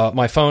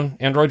phone,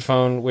 Android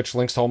phone, which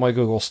links to all my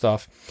Google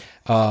stuff.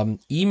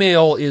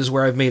 Email is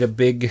where I've made a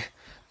big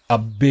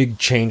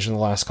change in the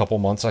last couple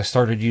months. I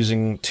started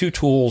using 2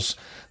 tools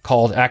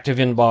called Active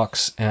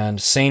Inbox and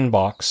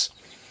SaneBox,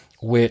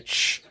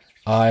 which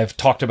I've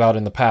talked about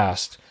in the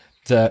past,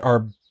 that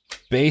are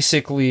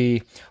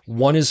basically,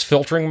 one is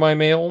filtering my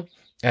mail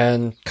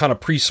and kind of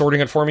pre-sorting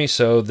it for me.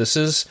 So this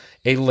is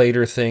a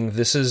later thing.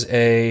 This is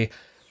a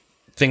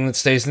thing that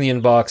stays in the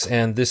inbox,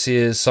 and this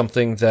is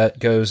something that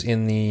goes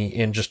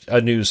in just a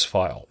news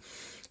file.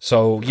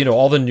 So,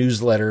 all the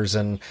newsletters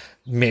and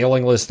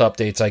mailing list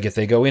updates I get,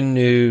 they go in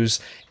news.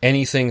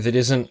 Anything that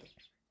isn't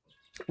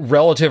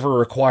relative or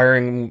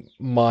requiring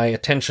my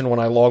attention when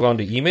I log on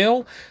to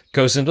email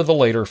goes into the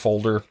later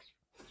folder.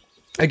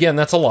 Again,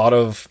 that's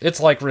it's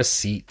like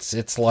receipts.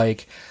 It's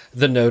like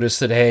the notice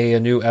that, hey, a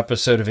new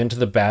episode of Into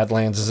the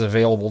Badlands is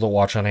available to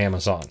watch on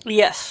Amazon.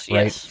 Yes,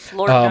 right? Yes.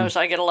 Lord knows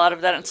I get a lot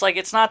of that. It's like,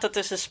 it's not that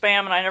this is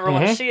spam and I never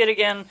want to see it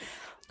again,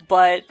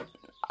 but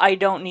I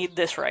don't need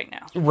this right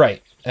now.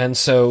 Right. And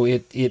so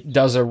it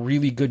does a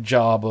really good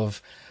job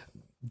of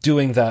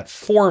doing that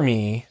for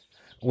me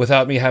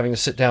without me having to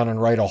sit down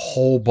and write a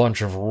whole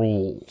bunch of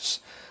rules,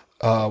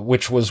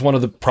 which was one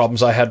of the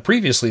problems I had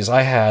previously, is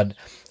I had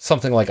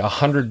something like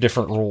 100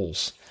 different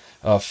rules,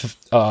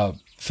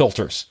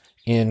 filters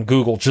in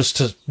Google just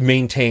to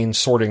maintain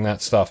sorting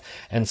that stuff.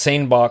 And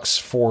SaneBox,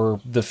 for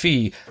the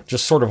fee,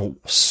 just sort of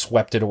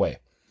swept it away.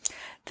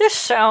 This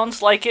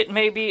sounds like it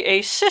may be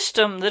a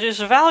system that is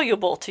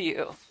valuable to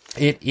you.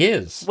 It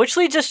is. Which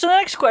leads us to the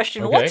next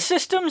question. Okay. What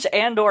systems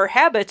and or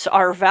habits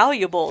are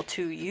valuable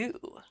to you?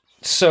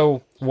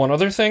 So, one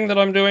other thing that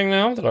I'm doing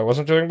now that I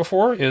wasn't doing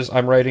before is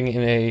I'm writing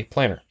in a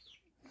planner.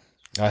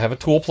 I have a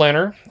tool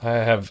planner.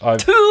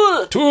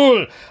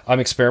 Tool! I'm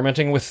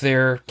experimenting with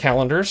their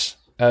calendars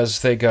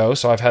as they go.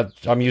 So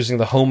I'm using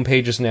the home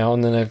pages now,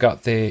 and then I've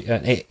got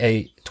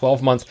a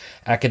 12-month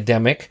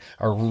academic,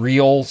 a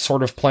real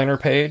sort of planner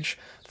page.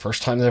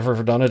 First time they've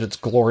ever done it. It's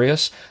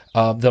glorious.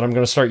 That I'm going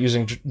to start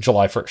using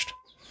July 1st.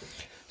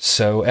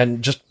 So,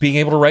 and just being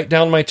able to write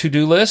down my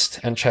to-do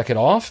list and check it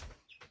off,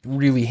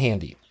 really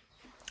handy.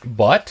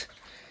 But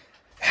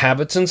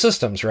habits and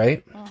systems,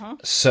 right? Uh-huh.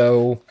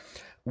 So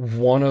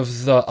one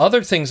of the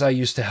other things I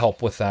use to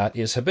help with that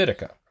is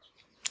Habitica.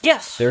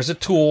 Yes. There's a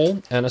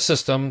tool and a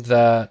system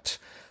that's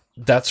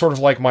sort of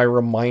like my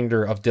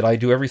reminder of, did I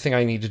do everything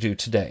I need to do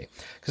today?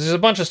 Because there's a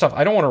bunch of stuff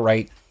I don't want to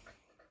write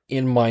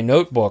in my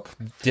notebook.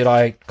 Did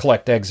I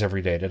collect eggs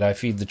every day? Did I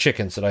feed the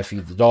chickens? Did I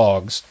feed the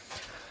dogs?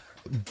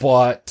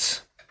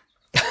 But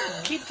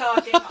keep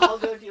talking. I'll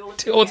go deal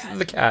with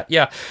the cat.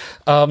 Yeah.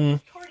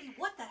 Cordy,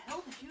 what the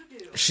hell did you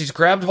do? She's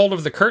grabbed hold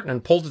of the curtain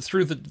and pulled it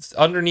through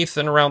underneath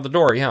and around the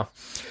door. Yeah.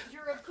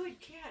 You're a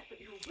good cat, but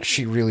you're weird.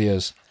 She really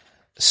is.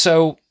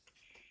 So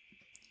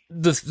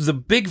the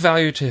big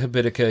value to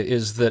Habitica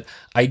is that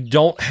I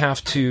don't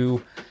have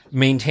to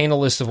maintain a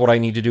list of what I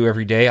need to do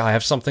every day. I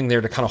have something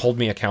there to kind of hold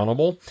me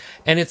accountable.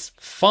 And it's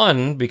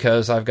fun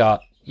because I've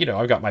got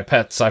my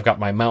pets, I've got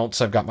my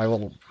mounts, I've got my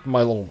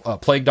little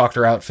plague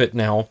doctor outfit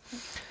now.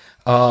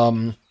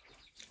 And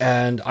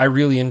I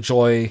really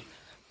enjoy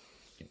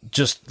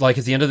just like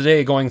at the end of the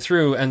day going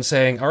through and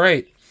saying, all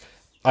right,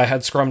 I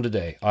had scrum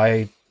today.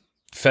 I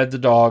fed the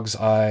dogs.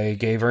 I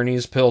gave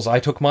Ernie's pills. I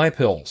took my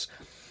pills.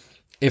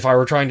 If I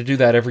were trying to do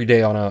that every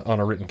day on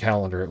a written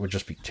calendar, it would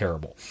just be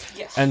terrible.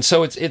 Yes. And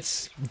so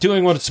it's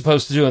doing what it's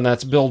supposed to do, and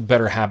that's build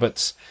better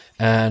habits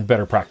and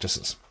better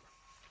practices.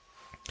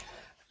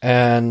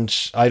 And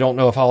I don't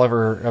know if I'll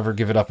ever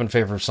give it up in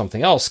favor of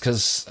something else,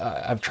 because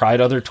I've tried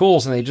other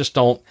tools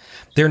and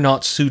they're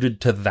not suited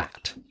to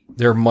that.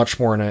 They're much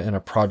more in a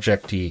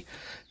project-y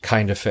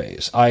kind of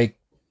phase. I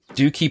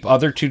do keep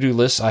other to-do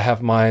lists. I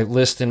have my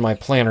list in my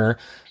planner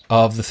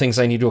of the things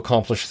I need to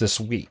accomplish this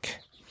week,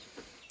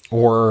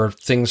 or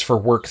things for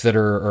work that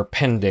are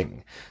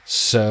pending.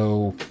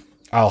 So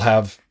I'll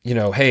have,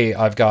 hey,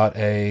 I've got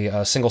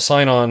a single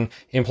sign-on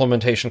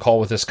implementation call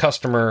with this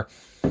customer.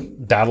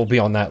 That'll be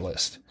on that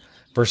list.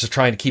 Versus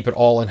trying to keep it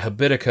all in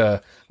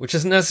Habitica, which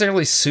isn't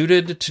necessarily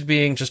suited to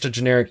being just a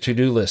generic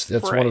to-do list.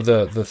 That's right. One of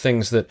the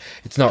things that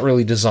it's not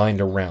really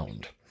designed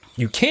around.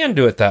 You can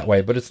do it that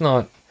way, but it's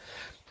not.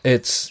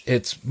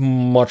 It's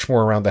much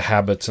more around the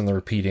habits and the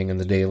repeating and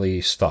the daily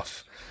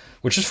stuff,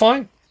 which is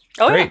fine.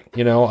 Oh, great.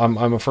 Yeah. I'm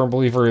a firm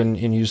believer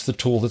in use the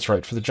tool that's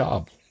right for the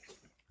job.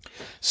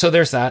 So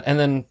there's that. And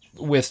then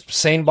with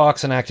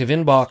SaneBox and Active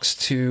Inbox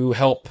to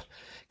help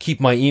keep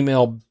my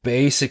email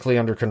basically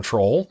under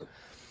control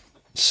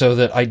so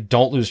that I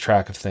don't lose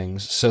track of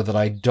things, so that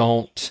I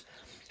don't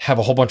have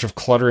a whole bunch of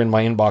clutter in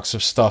my inbox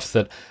of stuff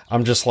that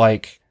I'm just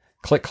like,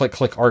 click, click,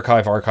 click,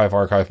 archive,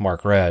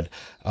 mark read.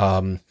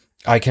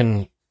 I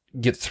can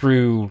get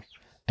through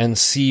and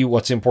see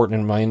what's important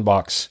in my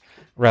inbox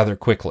rather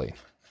quickly.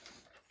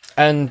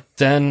 And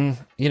then,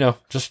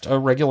 just a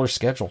regular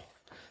schedule.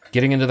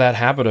 Getting into that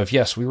habit of,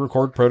 yes, we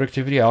record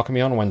Productivity Alchemy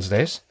on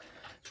Wednesdays,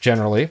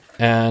 generally,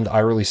 and I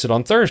release it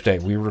on Thursday.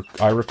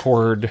 I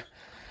record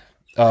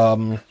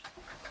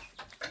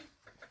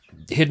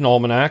Hidden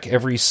Almanac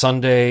every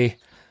Sunday,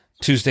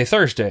 Tuesday,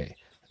 Thursday.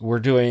 We're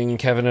doing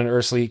Kevin and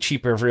Ursula Eat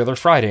Cheap every other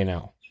Friday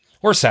now.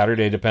 Or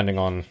Saturday, depending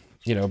on,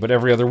 but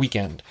every other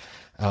weekend.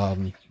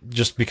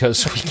 Just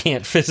because we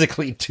can't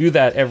physically do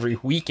that every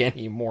week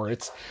anymore.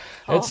 It's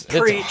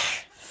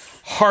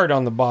hard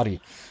on the body.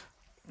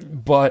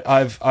 But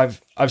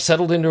I've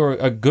settled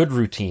into a good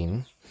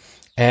routine,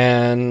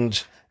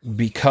 and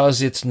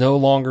because it's no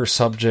longer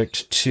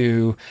subject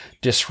to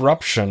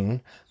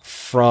disruption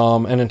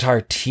from an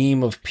entire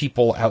team of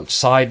people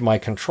outside my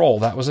control.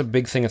 That was a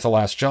big thing at the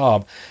last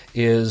job,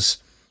 is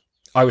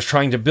I was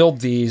trying to build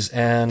these,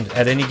 and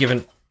at any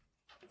given,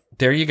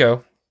 there you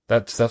go.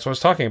 That's what I was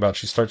talking about.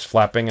 She starts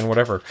flapping and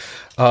whatever.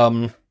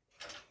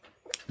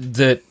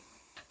 That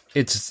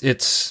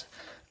it's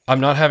I'm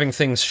not having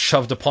things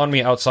shoved upon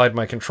me outside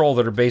my control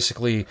that are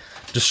basically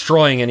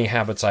destroying any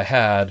habits I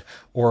had,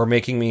 or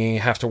making me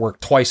have to work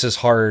twice as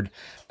hard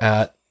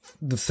at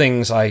the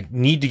things I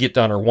need to get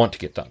done or want to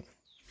get done.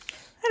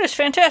 That is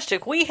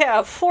fantastic. We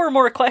have 4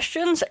 more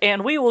questions,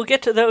 and we will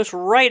get to those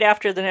right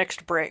after the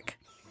next break.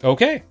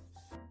 Okay.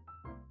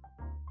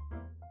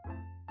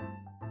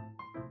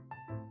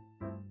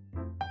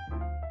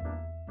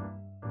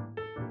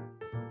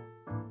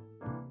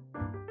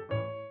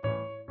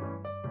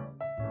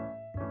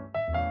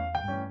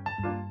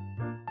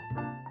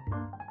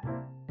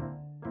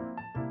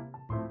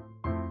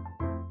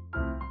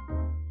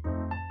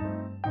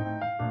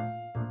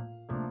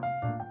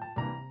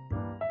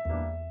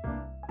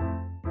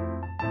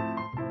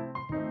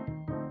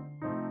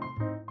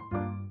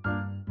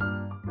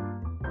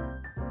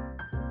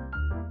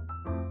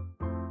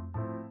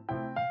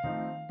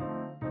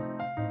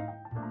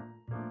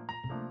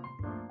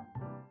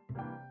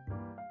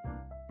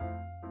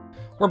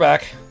 We're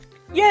back.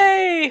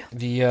 Yay!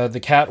 The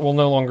cat will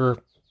no longer,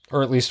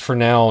 or at least for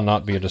now,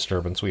 not be a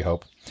disturbance, we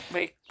hope.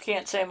 We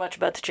can't say much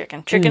about the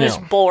chicken. Chicken is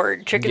No.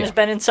 bored. Chicken has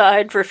been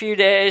inside for a few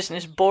days and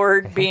is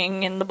bored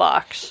being in the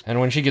box. And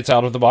when she gets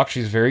out of the box,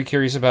 she's very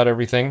curious about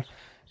everything,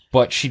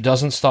 but she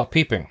doesn't stop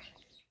peeping.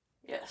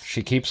 Yes.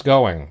 She keeps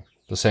going,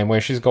 the same way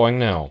she's going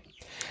now.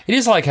 It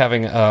is like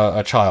having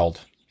a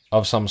child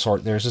of some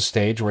sort. There's a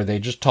stage where they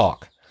just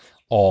talk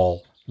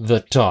all the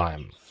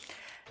time.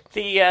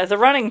 The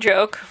running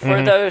joke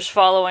for those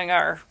following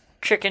our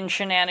chicken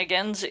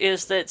shenanigans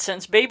is that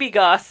since Baby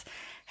Goth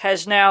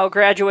has now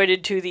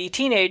graduated to the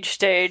teenage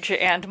stage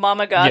and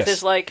Mama Goth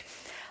is like,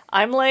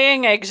 I'm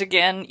laying eggs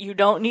again, you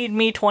don't need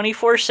me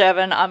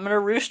 24/7, I'm gonna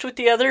roost with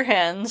the other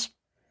hens.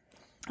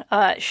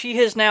 She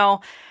has now,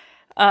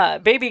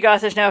 Baby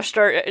Goth is now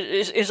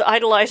is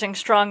idolizing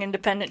Strong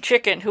Independent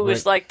Chicken, who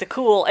is like the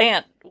cool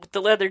aunt with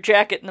the leather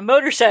jacket and the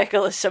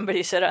motorcycle, as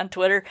somebody said on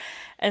Twitter.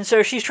 And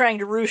so she's trying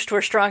to roost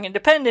where Strong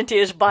Independent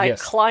is by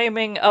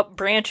climbing up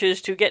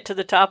branches to get to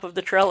the top of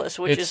the trellis,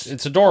 which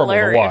it's adorable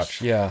hilarious. to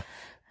watch, yeah.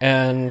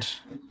 And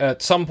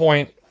at some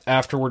point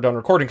after we're done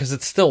recording, because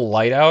it's still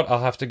light out,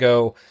 I'll have to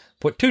go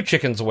put 2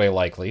 chickens away,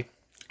 likely.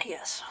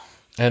 Yes.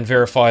 And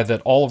verify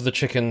that all of the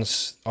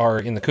chickens are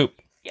in the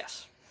coop.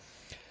 Yes.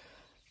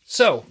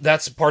 So,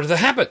 that's part of the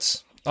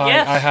habits.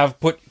 Yes. I have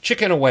put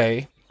chicken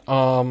away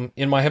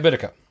in my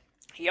habitica.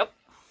 Yep.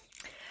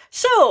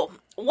 So,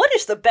 what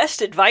is the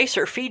best advice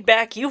or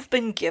feedback you've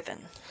been given?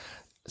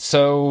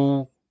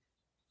 So,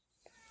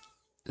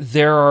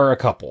 there are a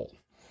couple.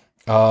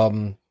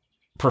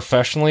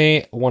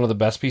 Professionally, one of the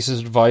best pieces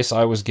of advice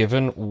I was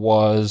given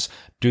was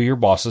do your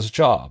boss's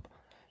job.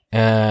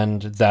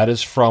 And that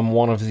is from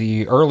one of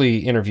the early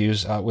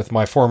interviews with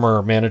my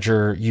former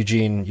manager,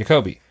 Eugene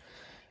Jacoby.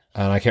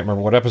 And I can't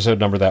remember what episode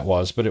number that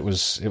was, but it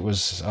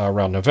was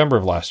around November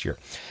of last year.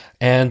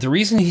 And the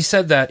reason he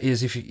said that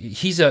is if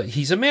he's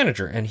a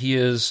manager, and he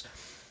is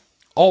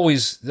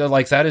always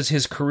like that is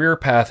his career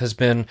path has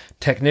been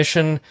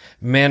technician,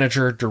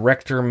 manager,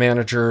 director,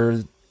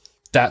 manager,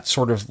 that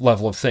sort of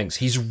level of things.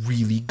 He's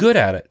really good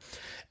at it.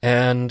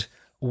 And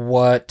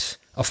what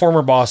a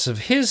former boss of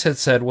his had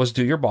said was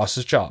do your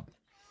boss's job.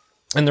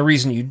 And the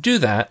reason you do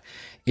that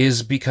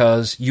is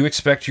because you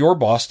expect your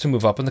boss to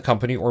move up in the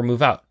company or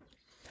move out.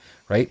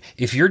 Right?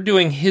 If you're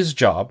doing his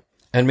job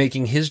and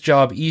making his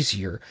job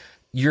easier,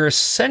 you're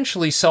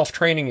essentially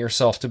self-training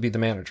yourself to be the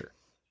manager.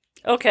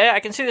 Okay,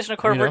 I can see this in a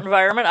corporate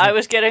environment. I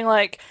was getting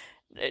like,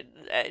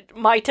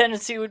 my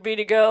tendency would be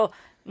to go,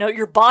 no,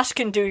 your boss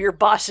can do your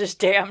boss's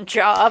damn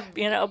job,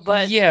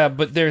 but... Yeah,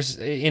 but there's,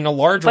 in a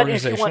large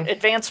organization... But if you want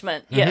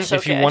advancement, yes,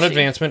 if you want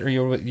advancement or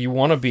you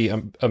want to be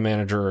a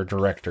manager or a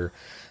director,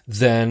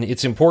 then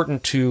it's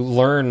important to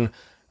learn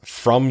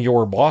from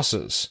your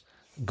bosses,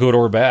 good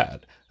or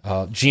bad.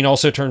 Gene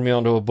also turned me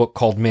onto a book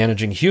called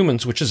Managing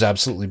Humans, which is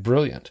absolutely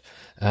brilliant.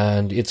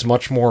 And it's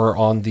much more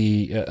on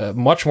the,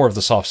 much more of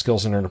the soft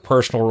skills and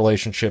interpersonal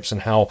relationships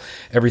and how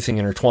everything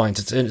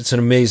intertwines. It's an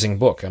amazing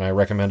book, and I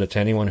recommend it to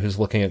anyone who's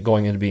looking at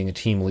going into being a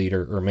team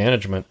leader or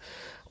management,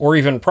 or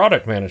even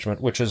project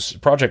management, which is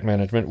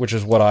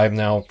what I'm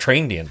now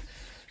trained in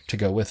to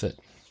go with it.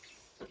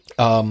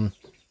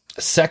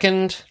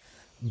 Second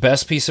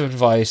best piece of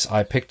advice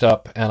I picked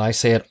up, and I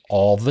say it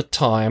all the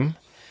time,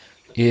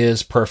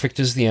 is perfect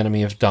is the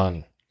enemy of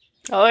done.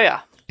 Oh,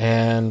 yeah.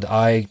 And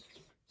I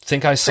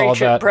think I saw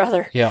that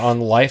brother. Yeah, on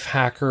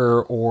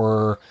Lifehacker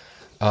or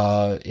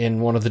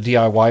in one of the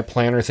DIY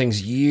planner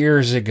things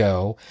years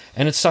ago,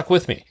 and it stuck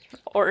with me.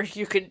 Or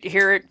you could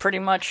hear it pretty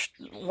much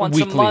once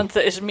Weekly. a month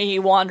as me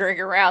wandering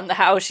around the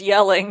house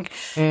yelling.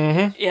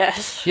 Mm-hmm.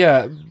 Yes.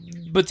 Yeah,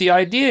 but the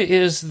idea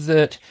is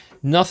that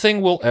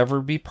nothing will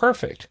ever be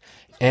perfect.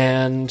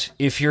 And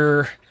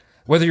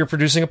whether you're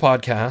producing a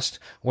podcast,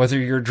 whether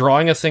you're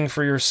drawing a thing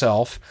for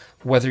yourself,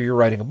 whether you're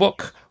writing a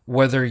book,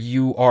 whether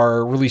you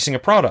are releasing a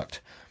product,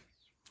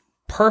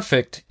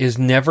 perfect is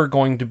never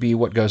going to be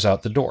what goes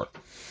out the door.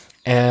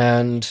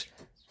 And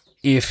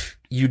if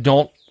you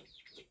don't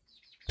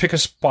pick a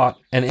spot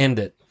and end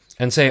it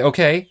and say,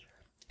 okay,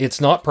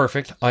 it's not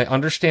perfect, I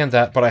understand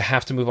that, but I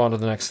have to move on to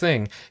the next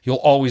thing, you'll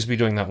always be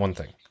doing that one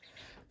thing.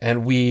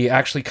 And we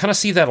actually kind of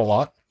see that a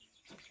lot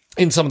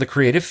in some of the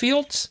creative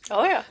fields.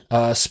 Oh, yeah.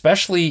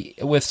 Especially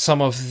with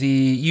some of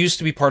used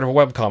to be part of a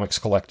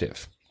webcomics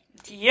collective.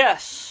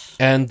 Yes.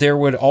 And there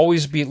would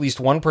always be at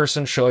least one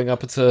person showing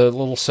up at the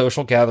little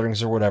social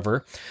gatherings or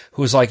whatever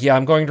who's like, yeah,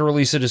 I'm going to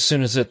release it as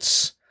soon as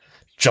it's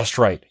just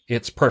right.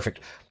 It's perfect.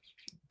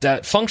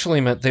 That functionally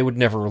meant they would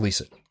never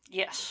release it.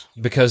 Yes.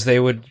 Because they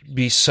would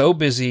be so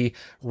busy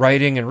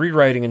writing and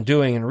rewriting and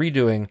doing and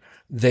redoing,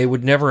 they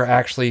would never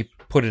actually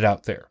put it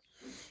out there.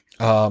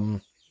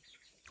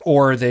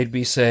 Or they'd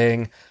be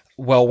saying,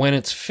 well, when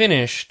it's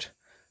finished,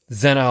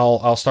 then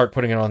I'll start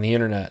putting it on the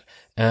internet.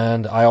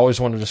 And I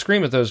always wanted to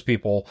scream at those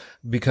people,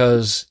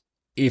 because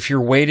if you're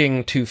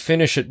waiting to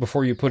finish it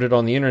before you put it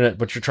on the internet,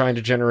 but you're trying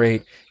to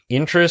generate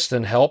interest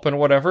and help and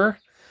whatever,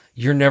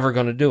 you're never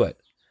going to do it,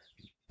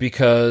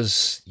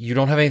 because you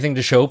don't have anything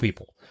to show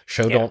people.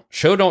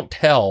 Show don't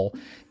tell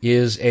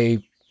is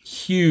a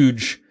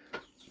huge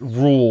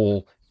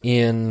rule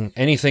in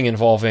anything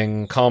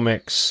involving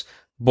comics,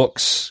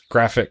 books,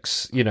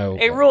 graphics,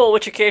 A rule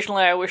which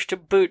occasionally I wish to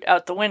boot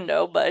out the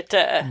window, but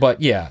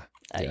yeah.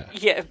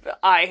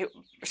 I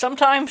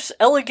sometimes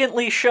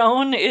elegantly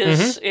shown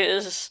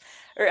is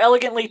or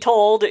elegantly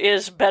told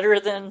is better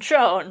than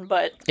shown,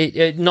 but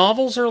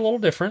novels are a little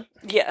different.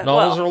 Yeah,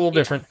 novels are a little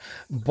different,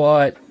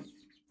 but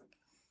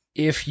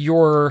if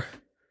you're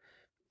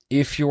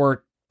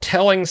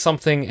telling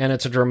something and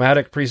it's a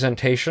dramatic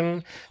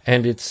presentation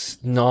and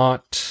it's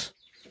not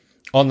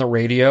on the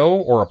radio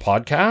or a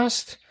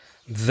podcast,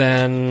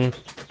 then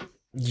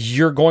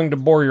you're going to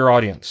bore your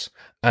audience.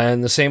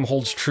 And the same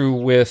holds true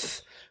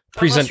with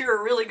unless you're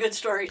a really good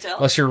storyteller.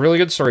 Unless you're a really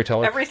good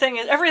storyteller. Everything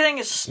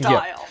is style.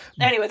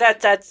 Yeah. Anyway,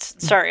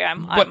 that's sorry,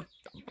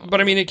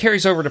 But I mean, it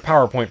carries over to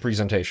PowerPoint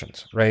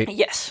presentations, right?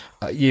 Yes.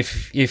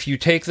 If you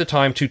take the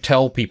time to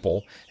tell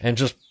people and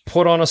just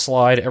put on a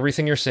slide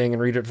everything you're saying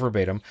and read it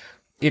verbatim,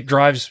 it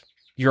drives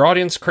your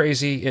audience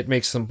crazy. It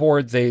makes them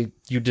bored.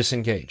 You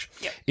disengage.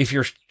 Yep. If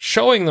you're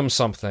showing them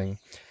something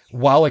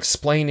while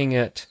explaining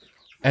it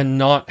and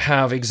not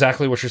have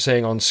exactly what you're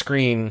saying on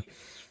screen,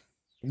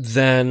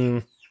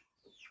 then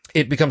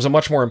it becomes a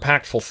much more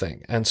impactful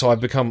thing. And so I've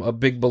become a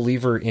big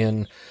believer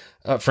in,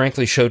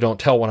 frankly, show don't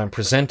tell when I'm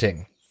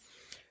presenting.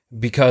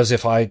 Because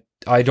if I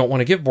don't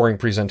want to give boring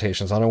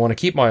presentations, I don't want to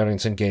keep my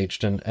audience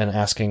engaged and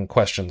asking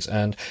questions.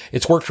 And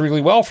it's worked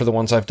really well for the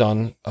ones I've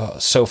done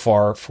so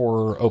far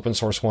for Open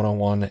Source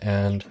 101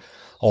 and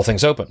All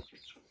Things Open.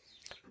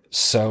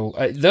 So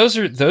those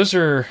are,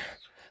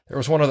 there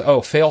was one of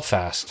the, Fail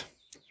Fast.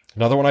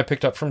 Another one I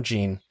picked up from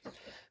Gene,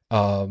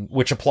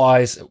 which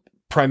applies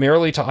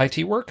primarily to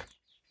IT work,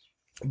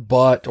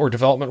 or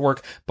development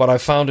work, but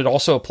I've found it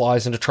also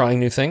applies into trying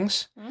new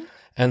things. Mm-hmm.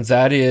 And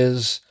that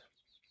is,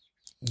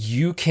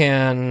 you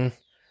can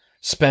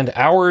spend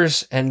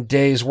hours and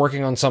days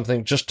working on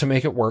something just to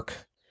make it work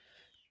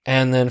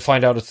and then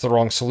find out it's the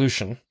wrong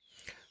solution.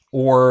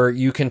 Or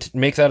you can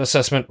make that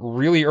assessment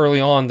really early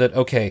on that,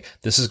 okay,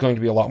 this is going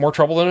to be a lot more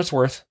trouble than it's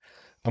worth.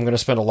 I'm going to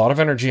spend a lot of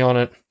energy on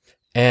it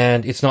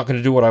and it's not going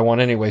to do what I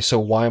want anyway. So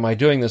why am I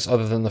doing this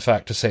other than the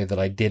fact to say that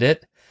I did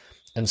it?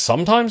 And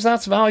sometimes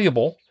that's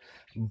valuable,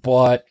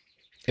 but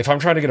if I'm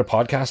trying to get a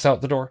podcast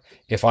out the door,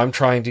 if I'm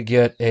trying to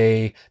get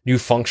a new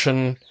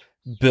function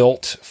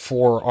built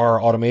for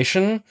our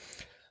automation,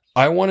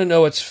 I want to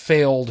know it's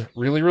failed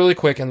really, really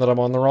quick and that I'm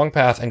on the wrong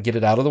path and get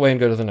it out of the way and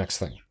go to the next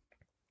thing.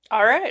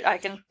 All right. I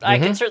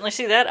can certainly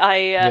see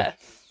that.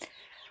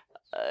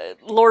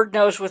 Lord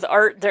knows with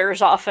art,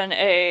 there's often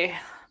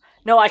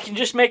no, I can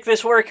just make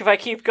this work if I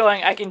keep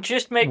going. I can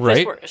just make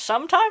this work.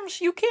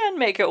 Sometimes you can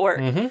make it work.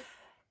 Mm-hmm.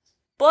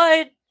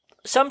 But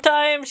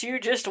sometimes you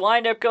just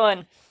wind up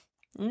going,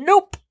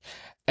 nope.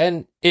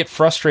 And it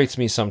frustrates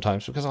me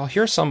sometimes because I'll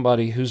hear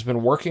somebody who's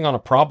been working on a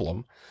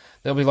problem.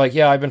 They'll be like,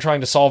 yeah, I've been trying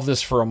to solve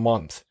this for a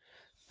month.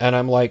 And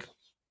I'm like,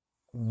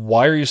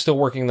 why are you still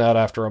working that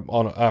after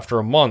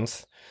a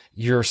month?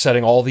 You're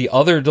setting all the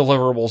other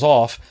deliverables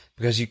off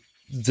because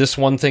this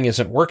one thing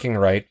isn't working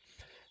right.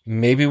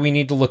 Maybe we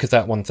need to look at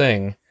that one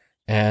thing.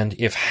 And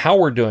if how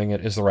we're doing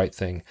it is the right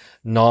thing,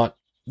 not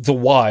the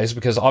whys,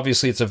 because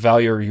obviously it's a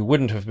value or you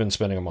wouldn't have been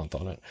spending a month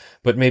on it.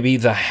 But maybe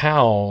the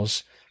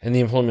hows and the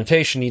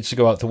implementation needs to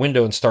go out the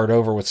window and start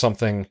over with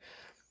something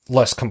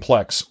less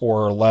complex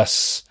or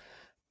less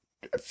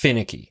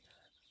finicky.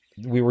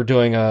 We were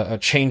doing a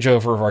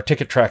changeover of our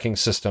ticket tracking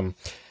system,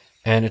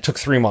 and it took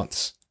 3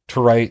 months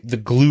to write the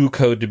glue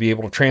code to be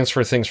able to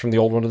transfer things from the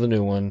old one to the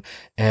new one,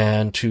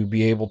 and to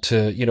be able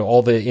to,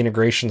 all the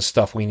integration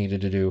stuff we needed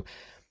to do.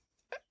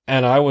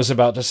 And I was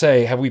about to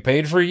say, have we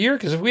paid for a year?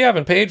 Because if we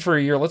haven't paid for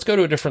a year, let's go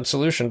to a different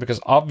solution, because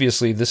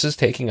obviously this is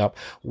taking up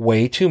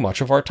way too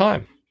much of our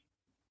time.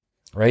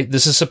 Right?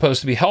 This is supposed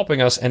to be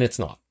helping us, and it's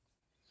not.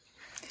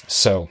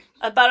 So,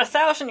 about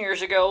 1,000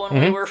 years ago,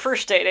 when we were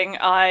first dating,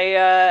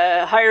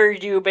 I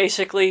hired you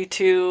basically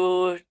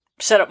to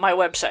set up my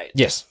website.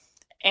 Yes.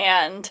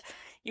 And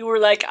you were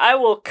like, I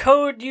will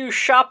code you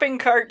shopping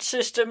cart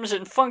systems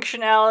and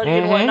functionality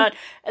and whatnot.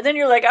 And then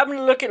you're like, I'm going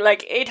to look at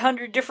like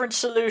 800 different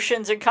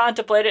solutions and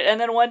contemplate it. And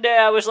then one day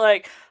I was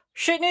like,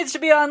 shit needs to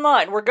be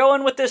online. We're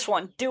going with this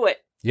one. Do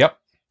it. Yep.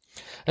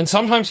 And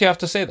sometimes you have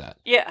to say that.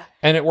 Yeah.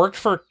 And it worked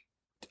for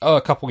a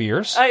couple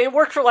years. It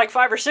worked for like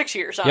 5 or 6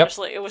 years,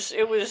 honestly. Yep.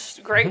 It was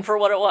great for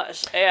what it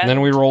was. And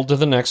then we rolled to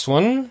the next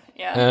one.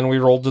 Yeah. And we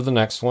rolled to the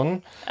next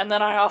one. And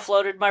then I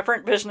offloaded my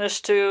print business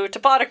to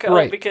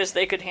Topodico because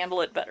they could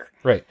handle it better.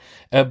 Right.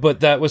 But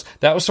that was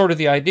sort of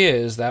the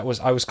idea, I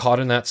was caught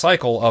in that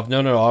cycle of no,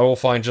 I will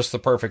find just the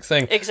perfect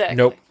thing.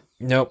 Exactly.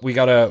 Nope, we've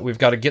got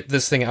to get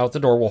this thing out the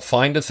door. We'll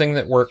find a thing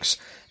that works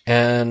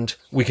and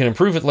we can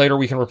improve it later,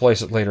 we can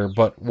replace it later,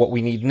 but what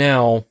we need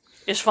now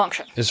is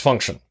function.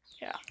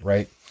 Yeah.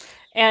 Right.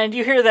 And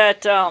you hear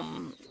that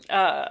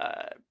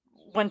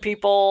when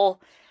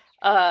people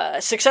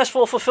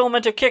successful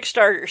fulfillment of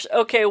Kickstarters.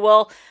 Okay,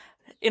 well,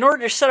 in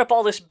order to set up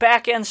all this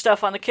back-end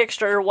stuff on the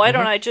Kickstarter, why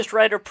don't I just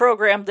write a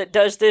program that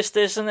does this,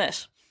 this, and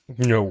this?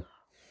 No.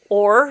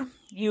 Or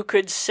you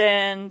could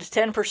send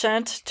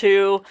 10%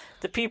 to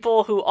the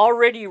people who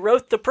already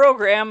wrote the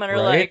program and are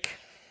like,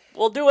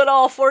 we'll do it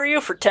all for you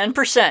for 10%.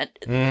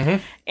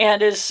 Mm-hmm.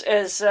 And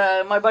as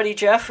my buddy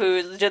Jeff,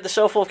 who did the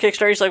So Full of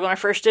Kickstarter, he's like, when I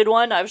first did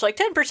one, I was like,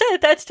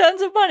 10%, that's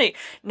tons of money.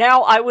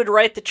 Now I would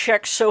write the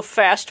check so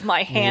fast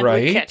my hand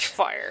would catch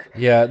fire.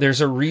 Yeah,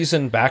 there's a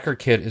reason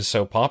BackerKit is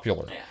so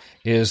popular. Yeah.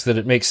 Is that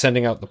it makes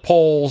sending out the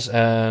polls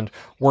and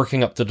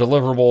working up the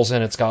deliverables,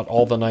 and it's got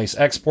all the nice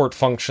export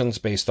functions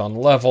based on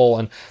level,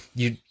 and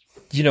you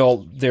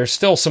know, there's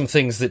still some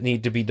things that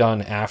need to be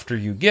done after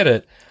you get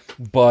it,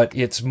 but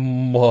it's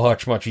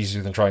much, much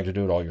easier than trying to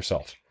do it all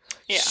yourself.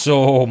 Yeah.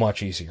 So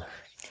much easier.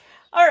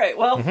 All right,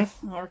 well,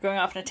 we're going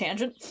off on a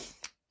tangent.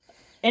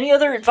 Any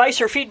other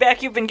advice or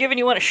feedback you've been given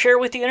you want to share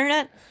with the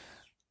internet?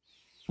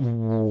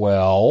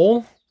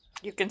 Well...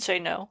 You can say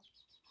no.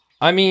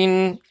 I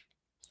mean...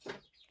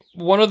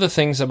 One of the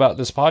things about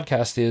this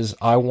podcast is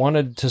I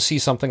wanted to see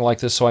something like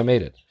this, so I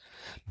made it.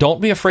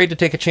 Don't be afraid to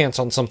take a chance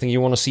on something you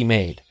want to see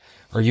made,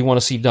 or you want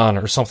to see done,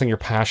 or something you're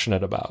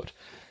passionate about.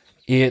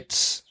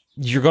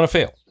 You're going to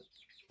fail.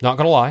 Not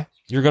going to lie.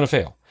 You're going to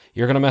fail.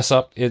 You're going to mess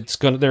up. There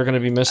are going to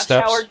be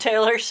missteps. Howard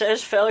Taylor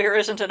says failure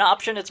isn't an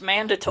option, it's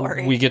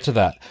mandatory. We get to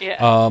that.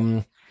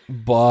 Yeah.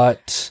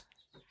 But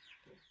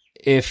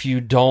if you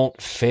don't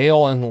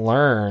fail and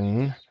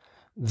learn,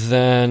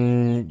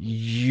 then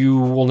you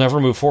will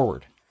never move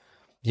forward.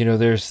 You know,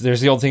 there's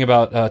the old thing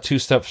about 2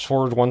 steps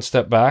forward, 1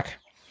 step back.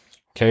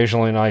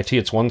 Occasionally in IT,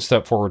 it's 1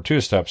 step forward, 2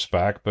 steps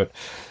back. But,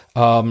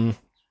 and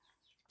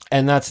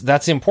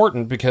that's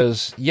important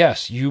because,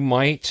 yes, you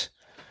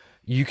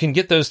can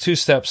get those 2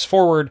 steps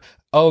forward.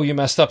 Oh, you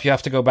messed up. You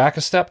have to go back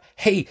a step.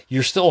 Hey,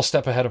 you're still a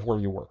step ahead of where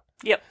you were.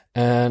 Yep.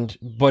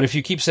 But if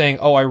you keep saying,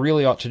 oh, I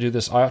really ought to do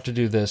this, I ought to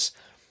do this,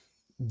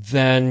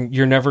 then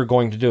you're never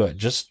going to do it.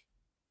 Just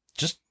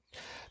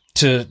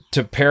to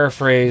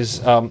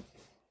paraphrase,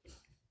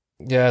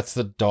 yeah, it's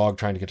the dog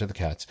trying to get to the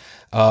cats.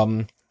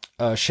 Shia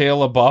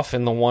LaBeouf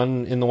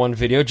in the one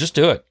video, just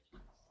do it.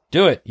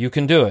 Do it. You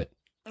can do it.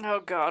 Oh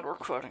God, we're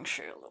quoting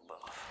Shia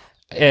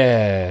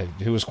LaBeouf.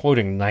 Who was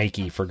quoting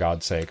Nike for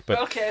God's sake? But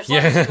okay, as long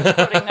as he was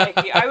quoting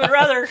Nike, I would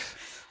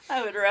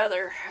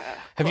rather.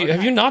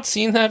 Have you not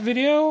seen that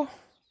video?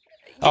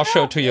 I'll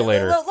show it to you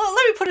later. Let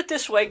me put it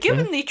this way: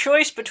 given the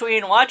choice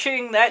between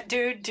watching that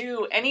dude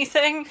do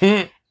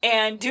anything.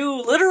 And do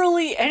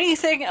literally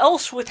anything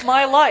else with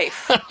my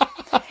life.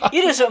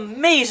 It is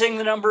amazing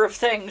the number of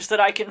things that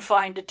I can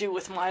find to do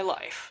with my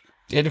life.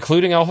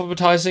 Including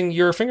alphabetizing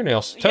your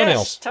fingernails. Toenails.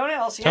 Yes,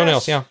 toenails, yes.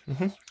 Toenails, yeah.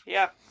 Mm-hmm.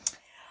 Yeah.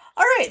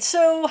 All right,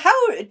 so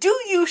how do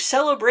you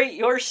celebrate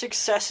your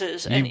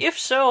successes? And if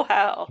so,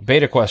 how?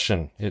 Beta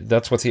question.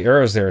 That's what the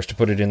arrows there is to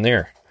put it in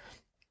there.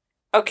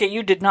 Okay,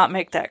 you did not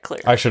make that clear.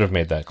 I should have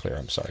made that clear.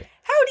 I'm sorry.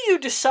 How do you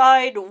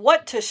decide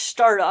what to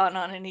start on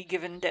any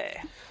given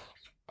day?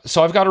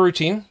 So I've got a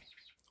routine,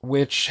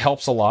 which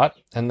helps a lot,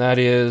 and that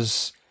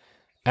is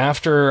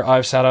after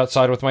I've sat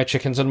outside with my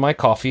chickens and my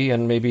coffee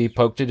and maybe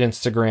poked at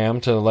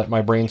Instagram to let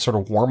my brain sort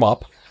of warm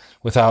up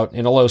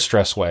in a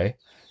low-stress way.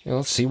 You know,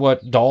 let's see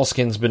what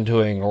Dollskin's been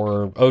doing,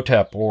 or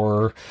OTEP,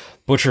 or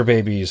Butcher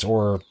Babies,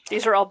 or...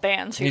 These are all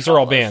bands. These are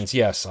all bands,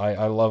 yes.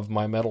 I love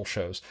my metal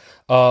shows.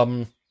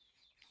 And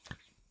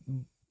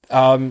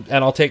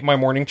I'll take my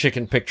morning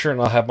chicken picture, and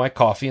I'll have my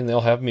coffee, and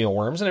they'll have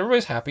mealworms, and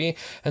everybody's happy.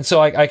 And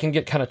so I can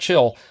get kind of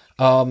chill.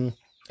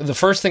 The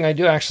first thing I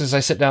do, actually, is I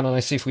sit down and I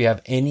see if we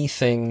have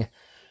anything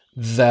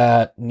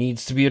that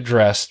needs to be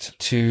addressed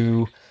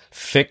to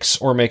fix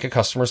or make a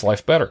customer's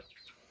life better.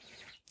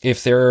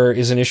 If there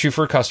is an issue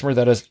for a customer,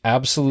 that is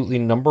absolutely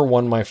number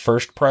one, my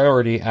first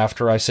priority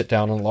after I sit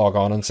down and log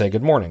on and say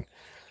good morning.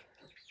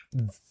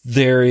 I'm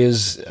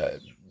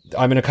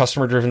in a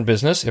customer-driven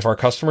business. If our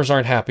customers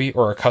aren't happy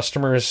or our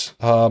customers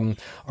aren't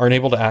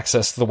able to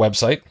access the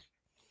website,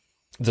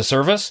 the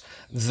service,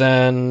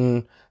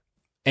 then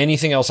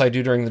anything else I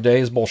do during the day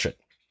is bullshit.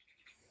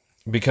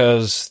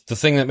 Because the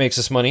thing that makes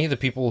us money, the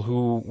people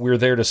who we're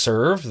there to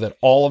serve, that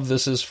all of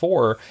this is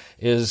for,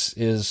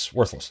 is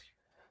worthless.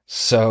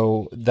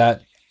 So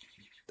that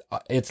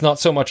it's not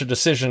so much a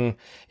decision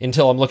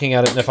until I'm looking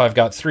at it, and if I've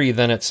got 3,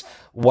 then it's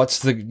what's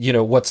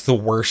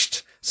the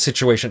worst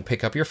situation?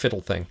 Pick up your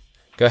fiddle thing.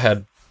 Go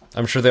ahead.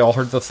 I'm sure they all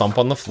heard the thump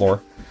on the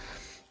floor.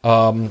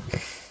 Sorry.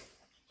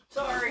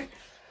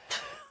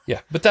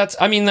 Yeah, but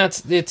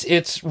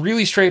it's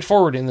really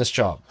straightforward in this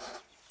job,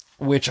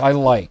 which I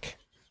like.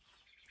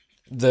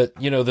 The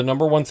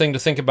number one thing to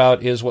think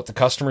about is what the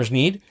customers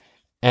need,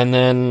 and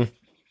then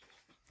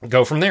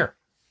go from there.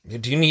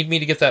 Do you need me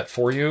to get that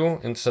for you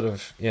instead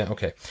of... Yeah,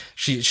 okay.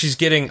 She's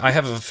getting... I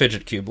have a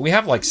fidget cube. We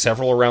have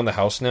several around the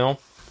house now.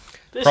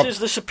 This is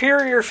the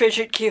superior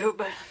fidget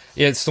cube.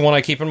 It's the one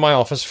I keep in my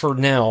office for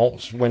now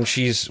when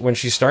she's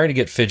starting to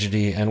get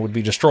fidgety and would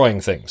be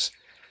destroying things,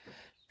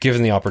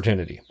 given the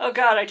opportunity. Oh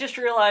God, I just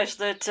realized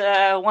that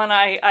when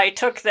I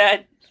took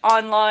that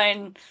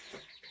online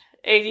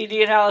ADD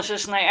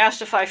analysis and I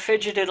asked if I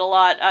fidgeted a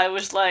lot, I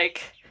was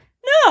like,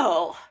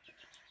 no,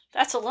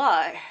 that's a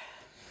lie.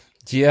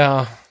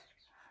 Yeah,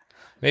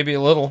 maybe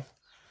a little.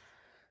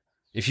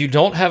 If you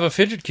don't have a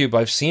fidget cube,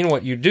 I've seen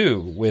what you do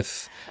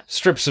with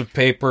strips of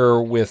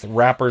paper, with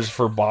wrappers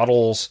for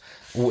bottles,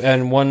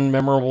 and one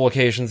memorable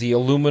occasion, the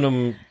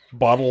aluminum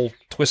bottle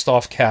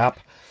twist-off cap.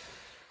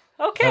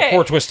 Okay. That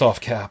poor twist-off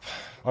cap.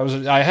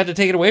 I had to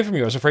take it away from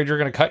you. I was afraid you were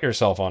going to cut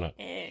yourself on it.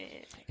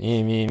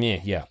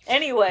 Yeah.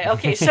 Anyway,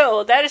 okay,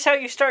 so that is how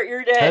you start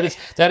your day.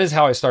 That is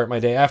how I start my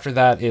day. After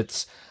that,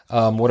 it's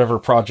whatever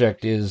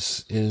project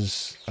is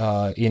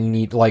in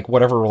need, like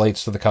whatever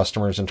relates to the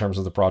customers in terms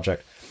of the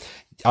project.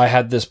 I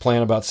had this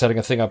plan about setting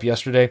a thing up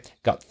yesterday,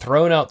 got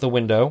thrown out the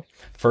window.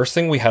 First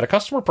thing, we had a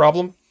customer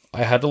problem.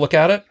 I had to look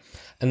at it,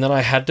 and then I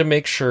had to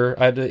make sure,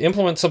 I had to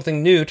implement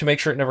something new to make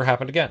sure it never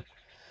happened again,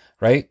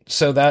 right?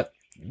 So that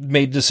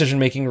made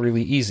decision-making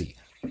really easy.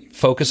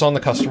 Focus on the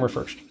customer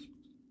first.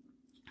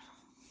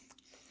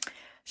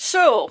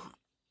 So,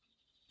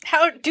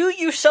 how do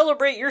you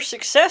celebrate your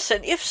success,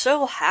 and if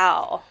so,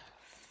 how?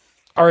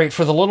 All right,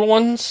 for the little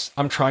ones,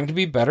 I'm trying to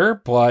be better,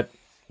 but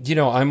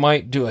I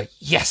might do a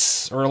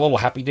yes or a little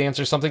happy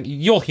dance or something.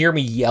 You'll hear me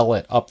yell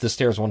it up the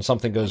stairs when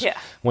something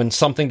when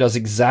something does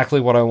exactly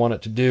what I want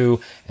it to do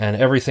and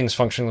everything's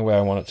functioning the way I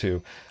want it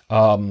to.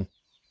 I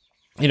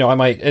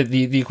might,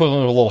 the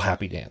equivalent of a little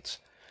happy dance,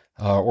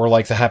 or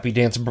like the happy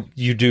dance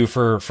you do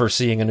for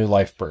seeing a new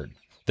life bird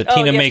that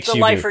Tina makes you do.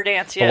 The lifer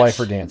dance, yes. The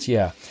lifer dance,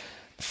 yeah.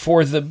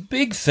 For the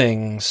big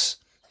things,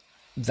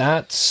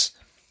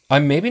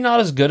 I'm maybe not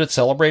as good at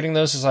celebrating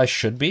those as I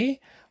should be.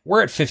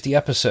 We're at 50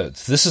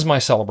 episodes. This is my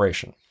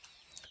celebration,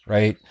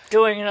 right?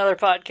 Doing another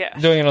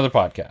podcast.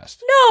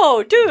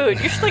 No,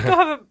 dude, you should go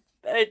have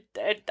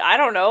I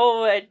don't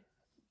know,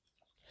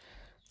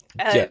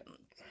 a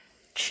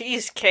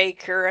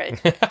cheesecake or a...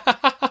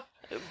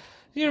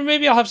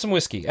 maybe I'll have some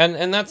whiskey,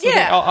 and that's the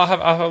thing. I'll have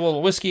a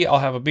little whiskey. I'll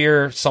have a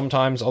beer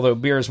sometimes, although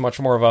beer is much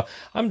more of a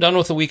I'm done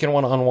with the week and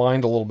want to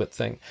unwind a little bit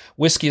thing.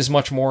 Whiskey is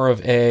much more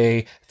of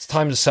it's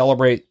time to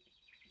celebrate.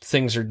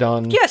 Things are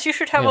done. Yes, you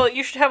should have a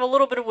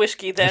little bit of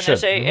whiskey then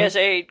as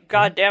a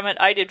goddammit,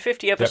 I did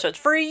 50 episodes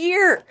for a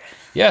year.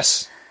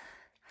 Yes.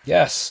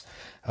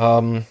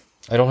 I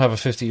don't have a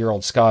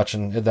 50-year-old scotch,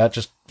 and that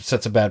just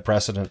sets a bad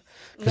precedent.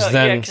 Because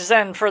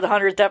then for the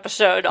 100th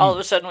episode, all of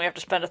a sudden we have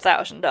to spend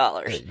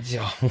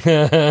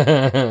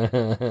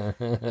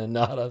 $1,000.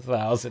 Not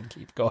 1,000.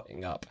 Keep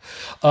going up.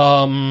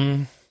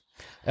 And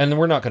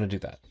we're not going to do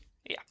that.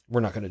 Yeah, we're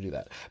not going to do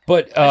that.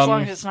 But as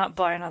long as it's not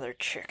buy another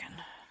chicken.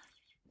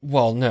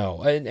 Well,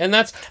 no, and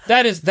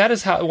that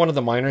is how one of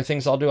the minor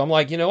things I'll do. I'm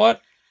like, you know what?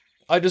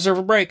 I deserve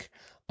a break.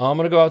 I'm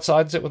gonna go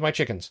outside and sit with my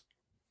chickens.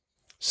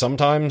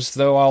 Sometimes,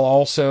 though, I'll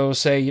also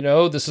say,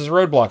 this is a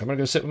roadblock. I'm gonna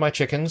go sit with my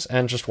chickens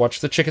and just watch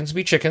the chickens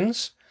be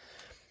chickens,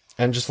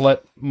 and just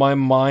let my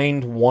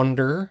mind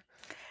wander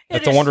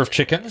at the wonder of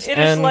chickens. It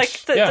is like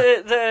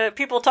the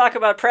people talk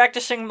about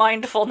practicing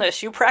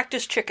mindfulness. You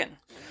practice chicken.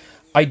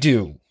 I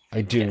do.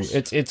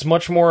 Yes. It's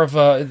much more of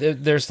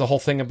there's the whole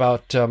thing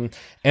about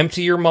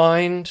empty your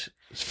mind,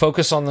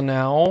 focus on the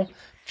now.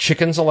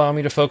 Chickens allow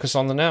me to focus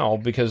on the now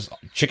because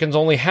chickens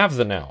only have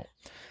the now.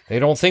 They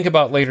don't think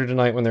about later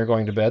tonight when they're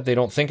going to bed. They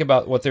don't think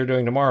about what they're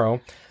doing tomorrow.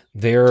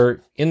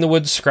 They're in the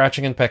woods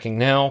scratching and pecking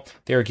now.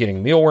 They're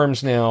getting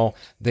mealworms now.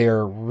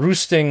 They're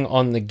roosting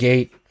on the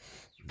gate,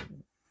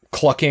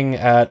 clucking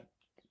at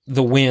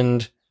the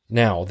wind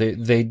now.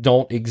 They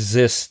don't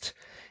exist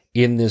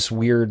in this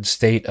weird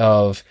state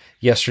of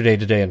yesterday,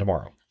 today, and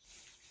tomorrow.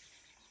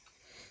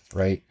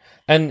 Right?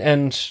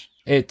 And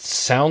it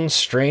sounds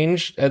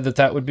strange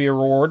that would be a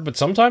reward, but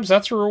sometimes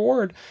that's a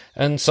reward.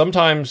 And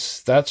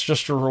sometimes that's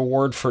just a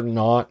reward for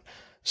not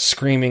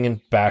screaming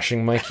and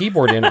bashing my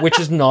keyboard in, which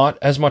is not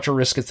as much a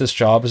risk at this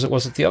job as it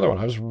was at the other one.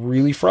 I was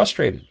really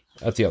frustrated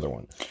at the other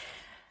one.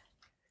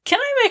 Can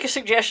I make a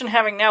suggestion,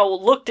 having now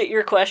looked at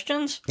your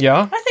questions?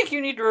 Yeah? I think you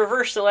need to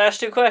reverse the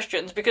last two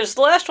questions, because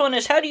the last one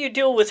is, how do you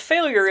deal with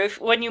failure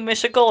when you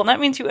miss a goal? And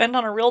that means you end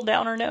on a real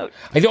downer note.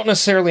 I don't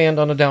necessarily end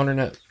on a downer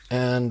note.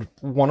 And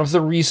one of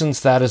the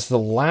reasons that is the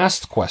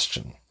last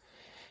question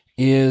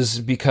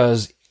is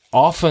because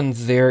often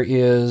there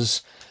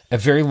is a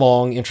very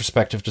long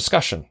introspective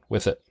discussion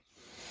with it.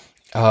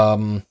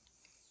 One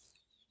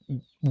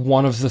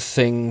of the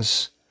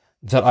things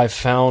that I've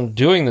found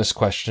doing this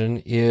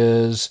question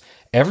is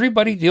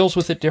everybody deals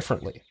with it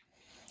differently.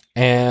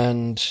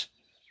 And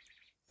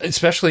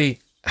especially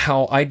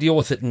how I deal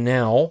with it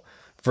now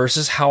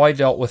versus how I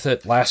dealt with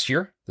it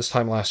this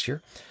time last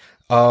year,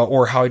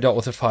 or how I dealt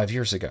with it 5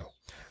 years ago,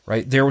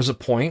 right? There was a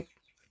point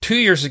 2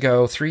 years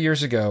ago, 3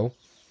 years ago,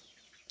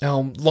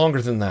 no,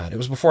 longer than that. It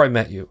was before I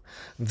met you,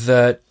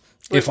 that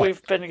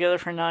we've been together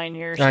for 9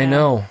 years I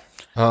now.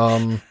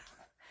 know.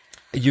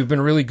 You've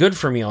been really good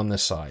for me on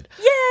this side.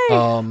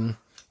 Yay!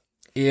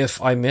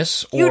 If I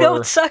miss, or you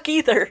don't suck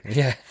either.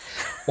 Yeah,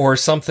 or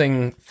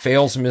something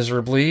fails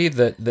miserably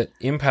that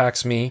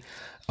impacts me,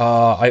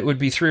 it would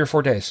be 3 or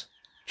 4 days.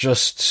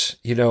 Just,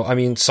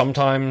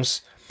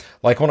 sometimes,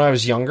 like when I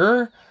was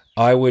younger,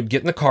 I would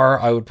get in the car,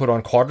 I would put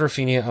on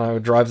Quadrophenia, and I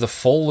would drive the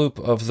full loop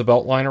of the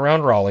Beltline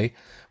around Raleigh,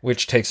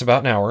 which takes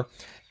about an hour,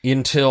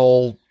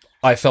 until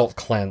I felt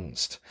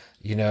cleansed.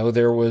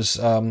 There was,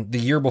 the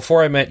year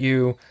before I met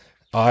you,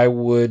 I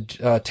would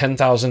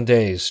 10,000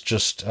 Days,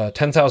 just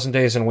 10,000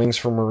 Days and Wings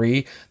for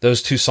Marie,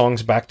 those two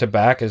songs back to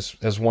back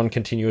as one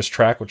continuous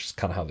track, which is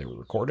kind of how they were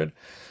recorded.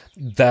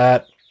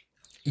 That,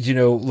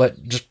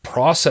 just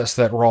process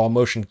that raw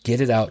emotion,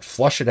 get it out,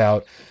 flush it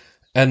out,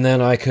 and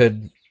then I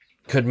could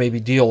maybe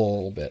deal a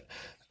little bit.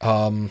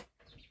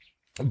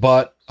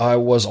 But I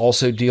was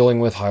also dealing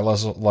with high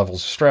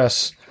levels of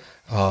stress,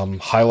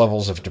 high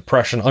levels of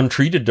depression,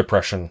 untreated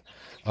depression,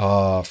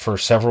 for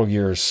several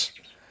years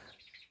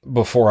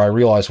before I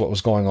realized what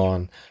was going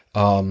on.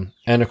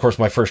 And of course,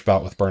 my first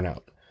bout with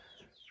burnout.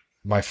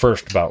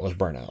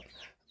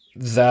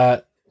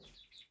 That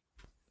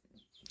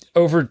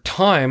over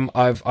time,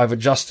 I've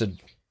adjusted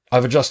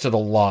a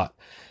lot.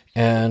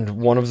 And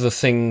one of the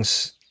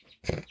things,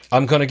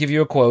 I'm going to give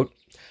you a quote,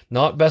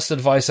 not best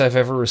advice I've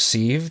ever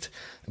received,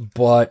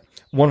 but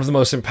one of the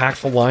most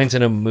impactful lines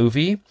in a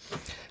movie.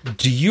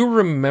 Did you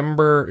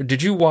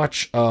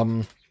watch,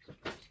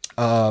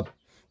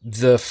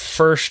 the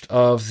first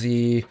of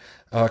the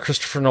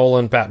Christopher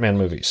Nolan Batman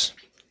movies?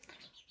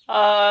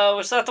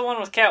 Was that the one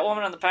with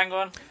Catwoman and the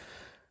Penguin?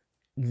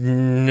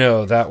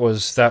 No, that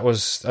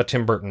was a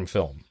Tim Burton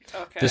film.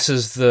 Okay. This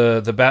is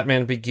the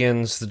Batman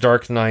Begins, the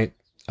Dark Knight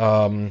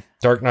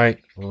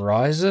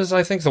Rises,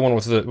 I think, the one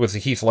with the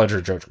Heath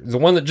Ledger Joker, the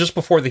one that just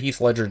before the Heath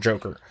Ledger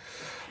Joker.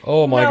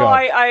 Oh my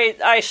God!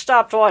 I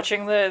stopped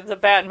watching the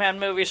Batman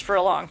movies for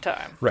a long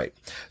time. Right.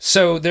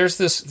 So there's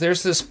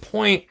this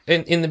point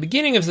in the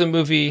beginning of the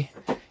movie.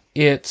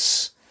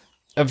 It's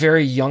a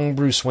very young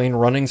Bruce Wayne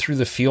running through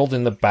the field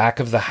in the back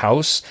of the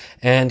house,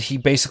 and he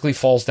basically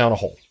falls down a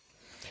hole.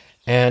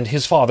 And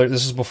his father,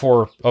 this is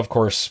before, of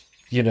course,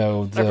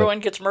 everyone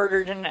gets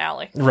murdered in an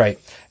alley. Right.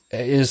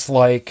 Is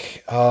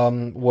like,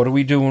 what do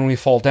we do when we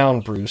fall down,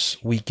 Bruce?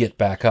 We get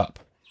back up.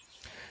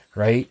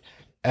 Right?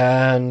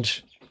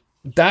 And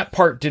that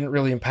part didn't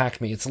really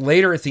impact me. It's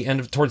later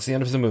towards the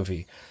end of the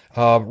movie.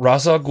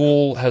 Ra's al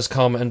Ghul has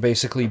come and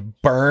basically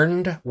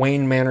burned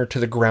Wayne Manor to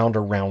the ground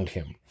around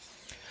him.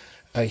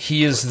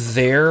 He is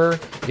there.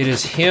 It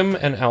is him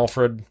and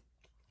Alfred,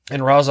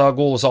 and Ra's al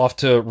Ghul is off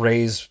to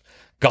raise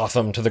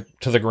Gotham to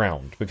the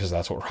ground, because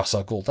that's what Ra's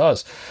al Ghul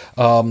does.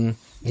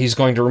 He's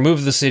going to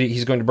remove the city.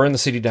 He's going to burn the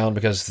city down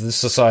because this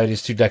society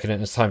is too decadent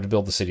and it's time to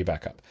build the city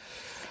back up.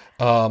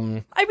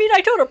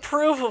 I don't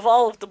approve of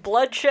all of the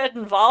bloodshed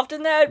involved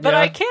in that, but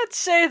yeah. I can't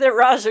say that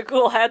Ra's al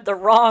Ghul had the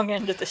wrong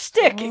end of the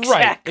stick, exactly.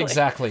 Right,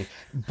 exactly.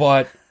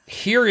 But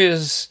here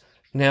is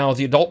now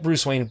the adult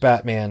Bruce Wayne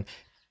Batman.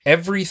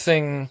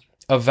 Everything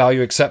of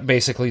value except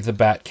basically the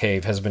Bat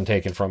Cave has been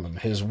taken from him.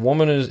 His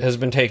woman has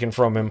been taken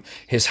from him.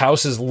 His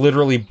house is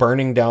literally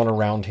burning down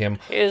around him.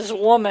 His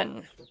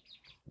woman.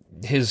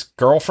 His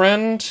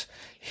girlfriend,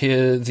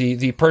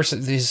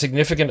 his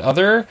significant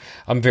other.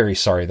 I'm very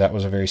sorry. That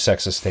was a very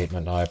sexist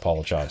statement. I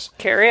apologize.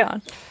 Carry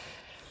on.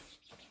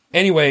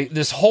 Anyway,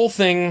 this whole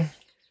thing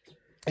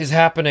is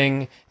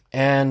happening,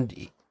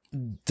 and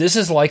this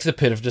is like the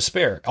pit of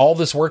despair. All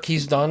this work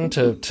he's done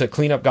to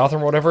clean up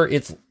Gotham or whatever,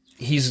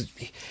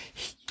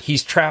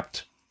 he's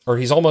trapped, or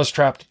he's almost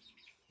trapped.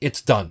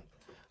 It's done.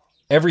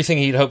 Everything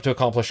he'd hoped to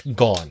accomplish,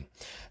 gone.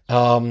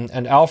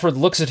 And Alfred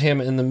looks at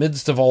him in the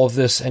midst of all of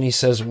this, and he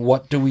says,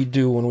 "What do we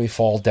do when we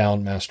fall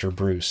down, Master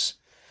Bruce?"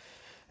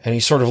 And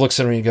he sort of looks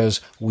at him and he goes,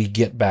 "We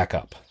get back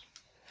up."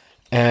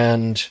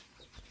 And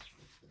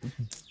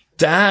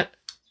that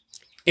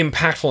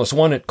impactfulness,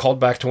 one, it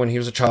called back to when he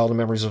was a child and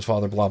memories of his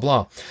father, blah,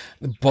 blah.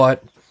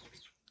 But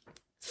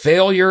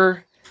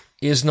failure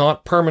is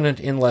not permanent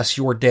unless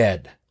you're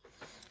dead.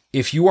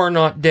 If you are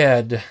not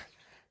dead,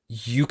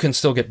 you can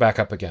still get back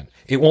up again.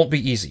 It won't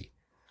be easy.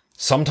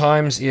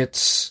 Sometimes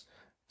it's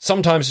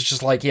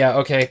just like, yeah,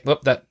 okay,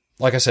 that,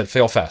 like I said,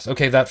 fail fast.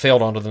 Okay, that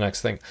failed, on to the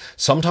next thing.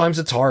 Sometimes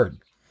it's hard,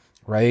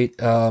 right?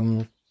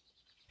 The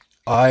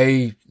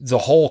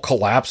whole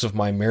collapse of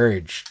my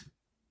marriage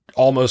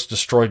almost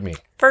destroyed me.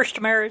 First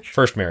marriage.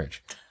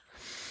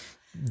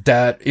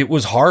 That it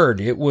was hard.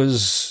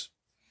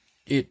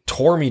 It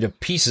tore me to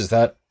pieces,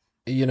 that,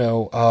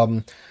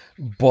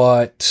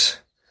 but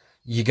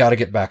you got to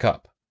get back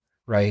up,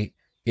 right?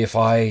 If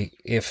I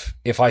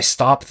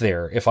stop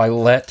there, if I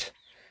let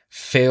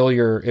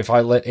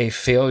a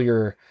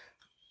failure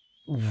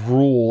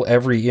rule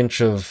every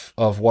inch of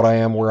what I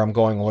am, where I'm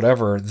going,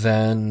 whatever,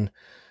 then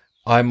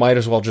I might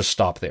as well just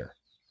stop there,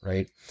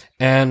 right?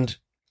 And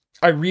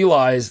I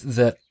realize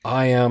that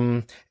I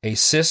am a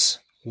cis,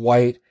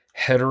 white,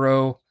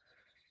 hetero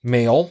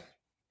male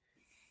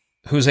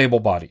who's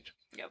able-bodied,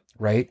 yep.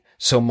 Right?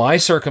 So my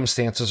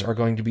circumstances are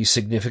going to be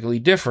significantly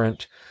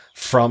different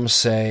from,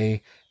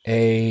 say,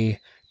 a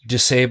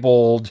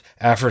disabled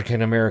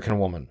African-American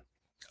woman,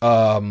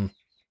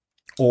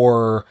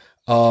 or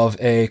of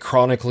a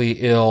chronically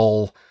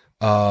ill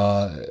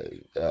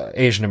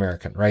Asian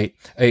American, right?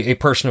 A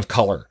person of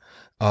color.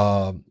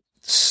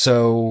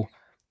 So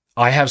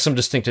I have some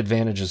distinct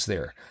advantages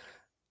there.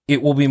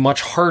 It will be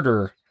much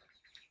harder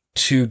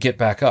to get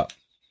back up.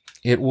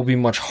 It will be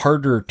much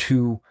harder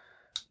to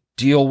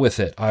deal with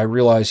it. I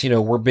realize,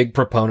 we're big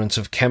proponents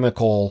of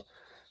chemical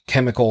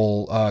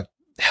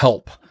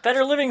help.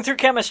 Better living through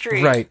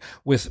chemistry. Right.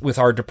 With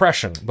our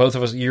depression. Both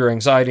of us, your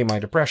anxiety, my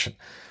depression.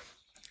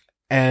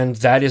 And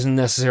that isn't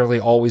necessarily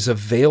always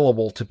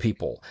available to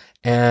people.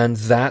 And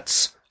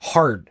that's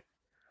hard.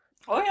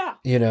 Oh, yeah.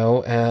 You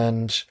know,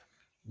 and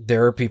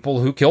there are people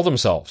who kill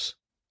themselves.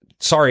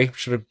 Sorry,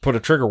 should have put a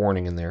trigger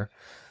warning in there.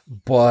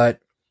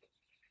 But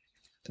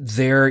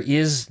there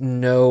is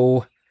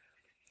no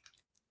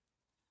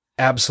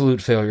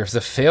absolute failure. If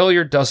the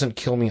failure doesn't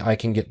kill me, I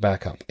can get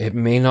back up. It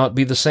may not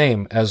be the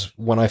same as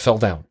when I fell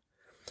down,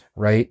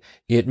 right?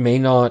 It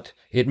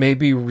may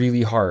be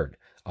really hard.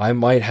 I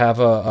might have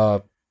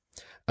a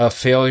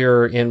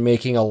failure in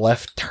making a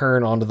left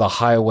turn onto the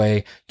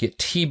highway, get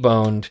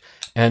T-boned,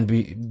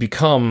 and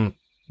become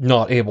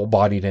not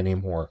able-bodied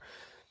anymore.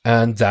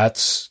 And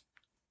that's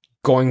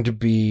going to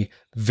be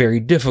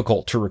very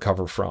difficult to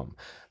recover from.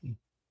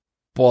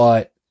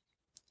 But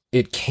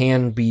it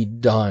can be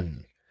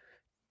done.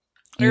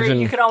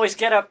 You can always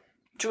get up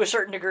to a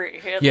certain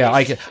degree. Yeah,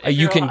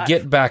 you can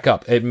get back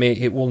up.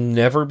 It will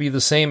never be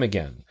the same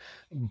again.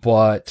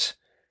 But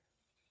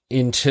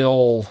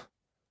until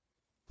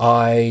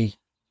I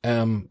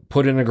am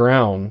put in the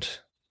ground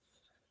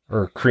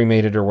or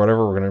cremated or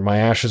whatever, my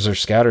ashes are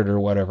scattered or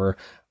whatever,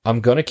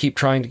 I'm going to keep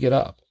trying to get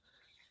up,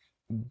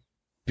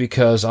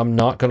 because I'm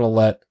not going to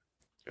let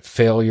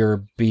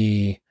failure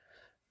be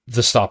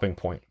the stopping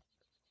point.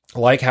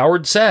 Like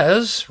Howard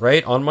says,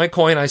 right, on my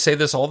coin, I say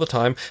this all the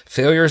time,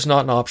 failure is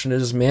not an option, it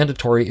is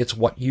mandatory, it's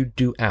what you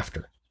do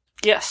after.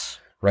 Yes.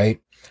 Right?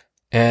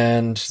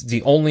 And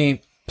the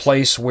only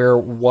place where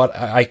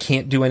I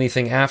can't do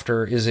anything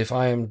after is if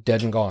I am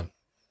dead and gone.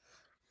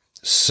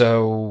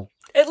 So...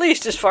 At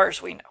least as far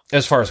as we know.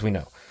 As far as we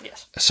know.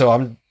 Yes. So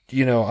I'm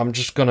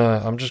just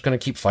gonna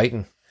keep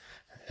fighting.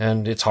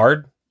 And it's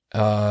hard.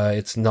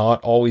 It's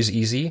not always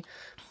easy.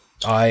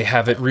 I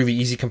have it really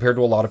easy compared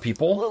to a lot of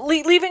people.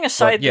 Leaving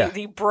aside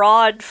the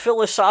broad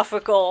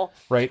philosophical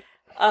right.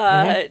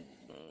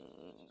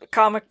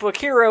 Comic book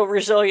hero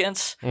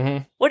resilience,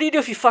 what do you do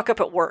if you fuck up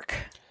at work?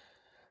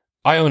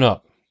 I own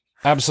up.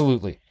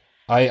 Absolutely.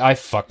 I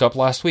fucked up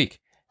last week.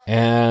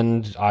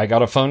 And I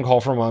got a phone call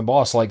from my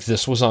boss like,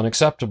 this was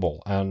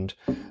unacceptable. And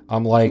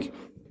I'm like,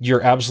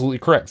 you're absolutely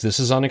correct. This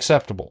is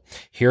unacceptable.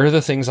 Here are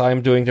the things I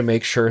am doing to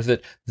make sure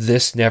that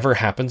this never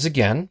happens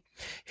again.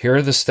 Here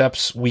are the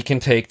steps we can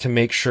take to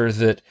make sure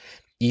that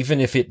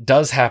even if it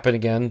does happen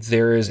again,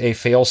 there is a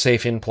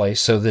fail-safe in place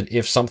so that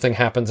if something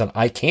happens and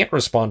I can't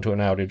respond to an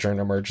outage or an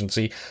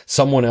emergency,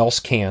 someone else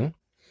can.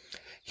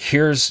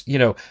 Here's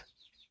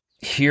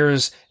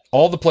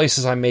all the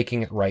places I'm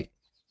making it right.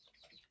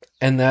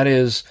 And that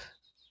is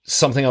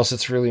something else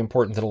that's really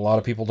important that a lot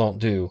of people don't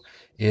do,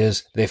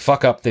 is they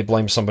fuck up, they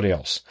blame somebody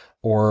else.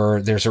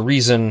 Or there's a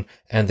reason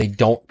and they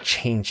don't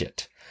change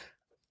it.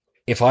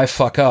 If I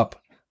fuck up,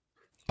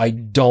 I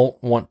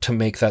don't want to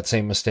make that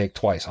same mistake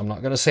twice. I'm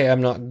not going to say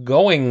I'm not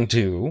going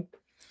to,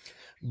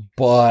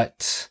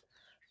 but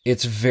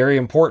it's very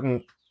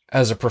important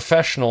as a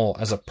professional,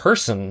 as a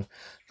person,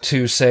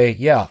 to say,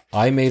 yeah,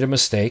 I made a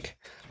mistake.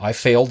 I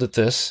failed at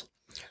this.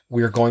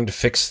 We're going to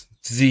fix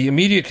the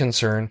immediate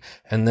concern,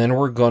 and then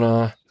we're going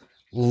to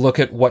look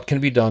at what can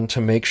be done to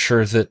make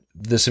sure that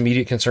this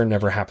immediate concern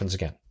never happens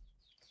again.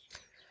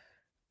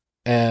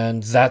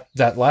 And that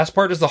last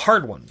part is the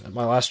hard one. At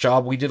my last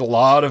job, we did a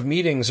lot of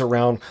meetings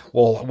around,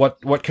 well,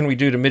 what can we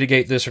do to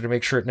mitigate this or to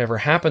make sure it never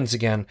happens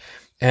again?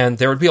 And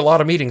there would be a lot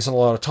of meetings and a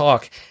lot of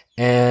talk,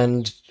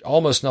 and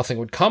almost nothing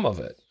would come of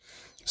it.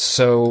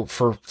 So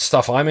for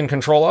stuff I'm in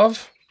control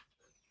of,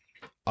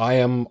 I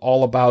am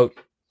all about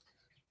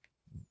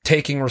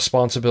taking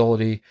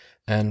responsibility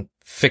and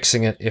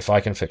fixing it if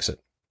I can fix it.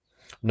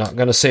 I'm not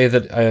going to say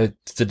that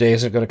the day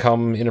isn't going to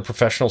come in a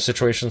professional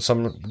situation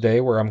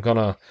someday where I'm going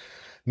to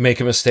make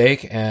a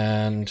mistake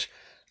and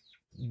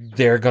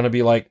they're going to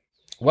be like,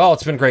 well,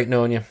 it's been great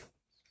knowing you.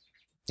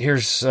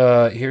 Here's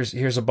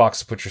a box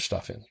to put your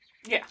stuff in.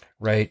 Yeah.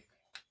 Right.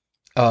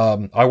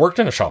 I worked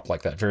in a shop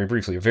like that very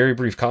briefly, a very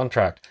brief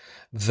contract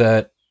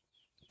that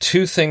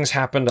two things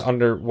happened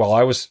while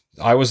I was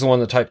the one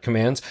that typed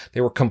commands.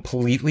 They were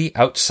completely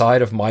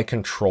outside of my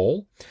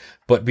control,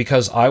 but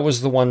because I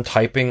was the one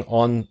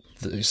typing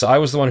so I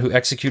was the one who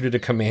executed a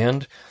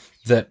command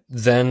that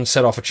then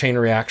set off a chain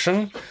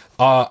reaction,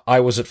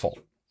 I was at fault,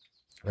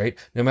 right?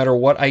 No matter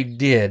what I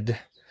did,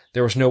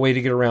 there was no way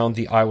to get around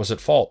the I was at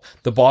fault.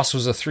 The boss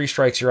was a 3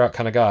 strikes, you're out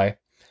kind of guy.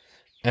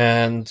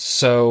 And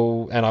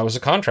I was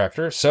a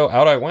contractor, so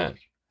out I went.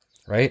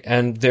 Right.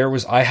 And there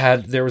was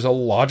a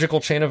logical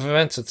chain of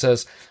events that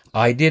says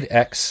I did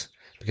X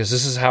because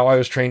this is how I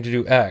was trained to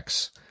do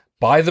X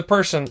by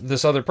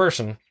this other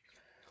person.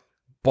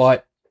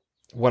 But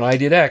when I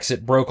did X,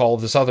 it broke all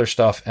of this other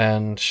stuff.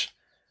 And,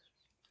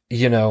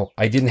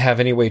 I didn't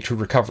have any way to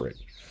recover it.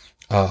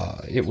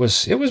 It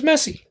was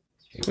messy.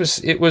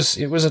 It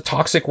was a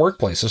toxic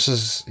workplace. This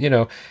is,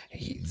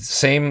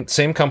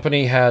 same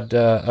company had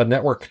a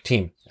network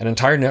team, an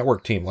entire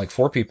network team, like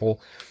 4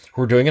 people,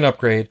 who were doing an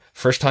upgrade.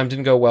 First time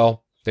didn't go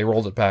well, they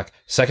rolled it back.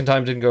 Second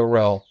time didn't go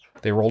well,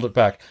 they rolled it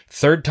back.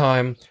 Third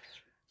time,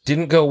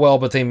 didn't go well,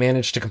 but they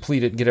managed to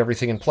complete it and get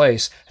everything in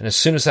place. And as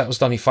soon as that was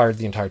done, he fired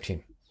the entire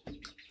team.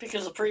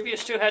 Because the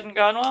previous two hadn't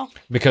gone well?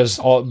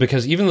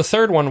 Because even the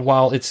third one,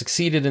 while it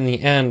succeeded in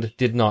the end,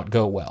 did not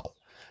go well.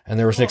 And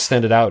there was an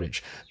extended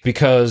outage.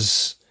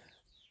 Because,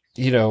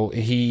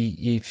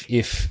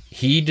 if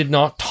he did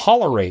not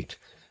tolerate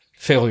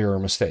failure or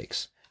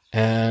mistakes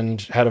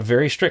and had a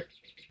very strict,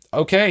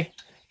 okay,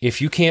 if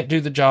you can't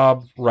do the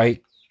job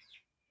right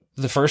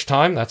the first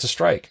time, that's a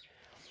strike.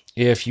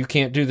 If you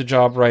can't do the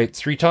job right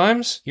 3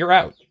 times, you're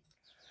out.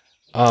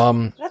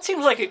 That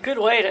seems like a good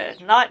way to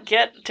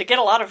get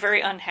a lot of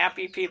very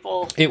unhappy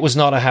people. It was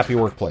not a happy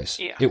workplace.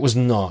 Yeah. It was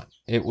not.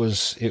 It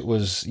was,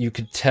 you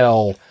could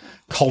tell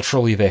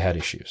culturally they had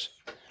issues.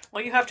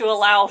 Well, you have to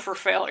allow for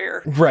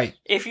failure. Right.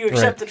 If you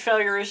accept that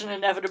failure is an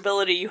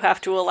inevitability, you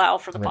have to allow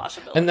for the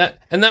possibility.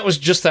 And that was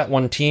just that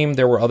one team.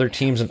 There were other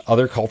teams and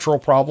other cultural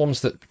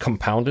problems that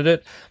compounded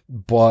it,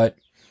 but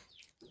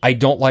I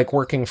don't like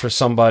working for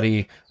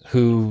somebody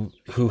who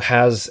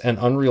has an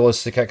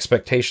unrealistic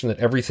expectation that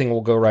everything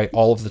will go right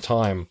all of the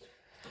time.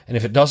 And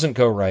if it doesn't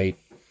go right,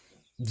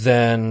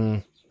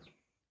 then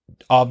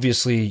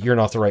obviously you're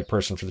not the right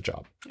person for the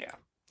job. Yeah.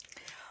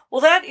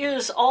 Well, that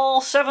is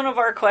all 7 of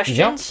our questions.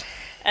 Yep.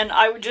 And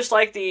I would just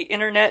like the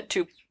internet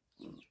to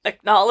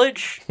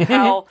acknowledge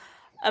how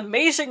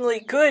amazingly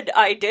good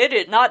I did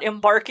at not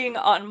embarking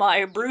on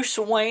my Bruce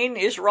Wayne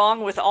is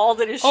wrong with all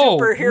that is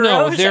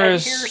superheroes,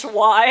 and here's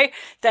why.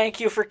 Thank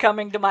you for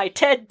coming to my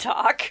TED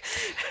Talk.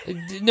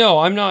 No,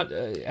 I'm not.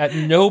 At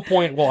no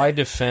point will I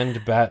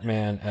defend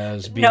Batman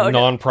as being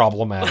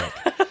non-problematic.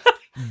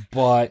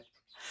 But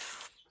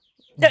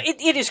no,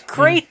 it is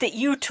great that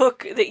you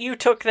took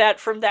that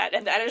from that,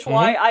 and that is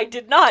why I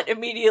did not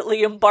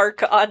immediately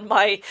embark on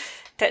my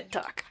TED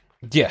Talk.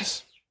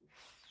 Yes.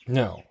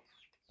 No.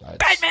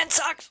 Batman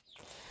sucks!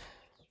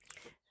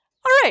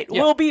 All right,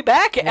 we'll be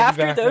back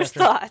after those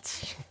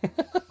thoughts.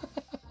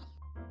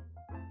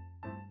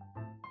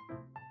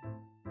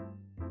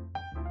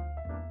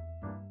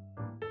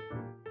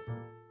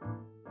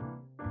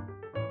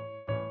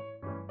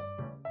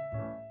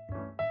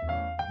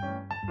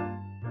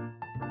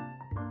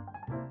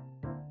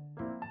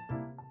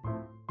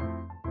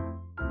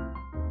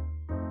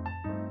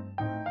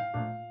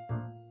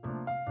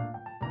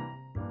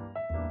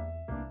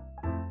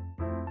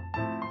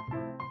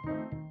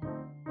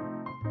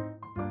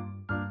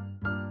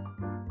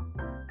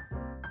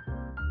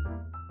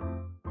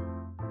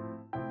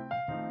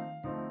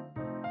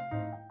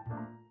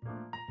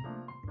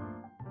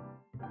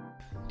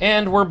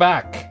 And we're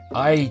back.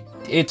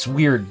 It's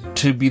weird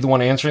to be the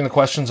one answering the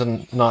questions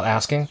and not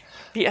asking.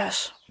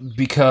 Yes.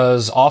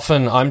 Because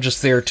often I'm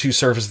just there to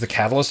serve as the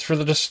catalyst for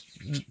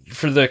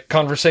the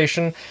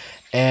conversation,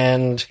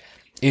 and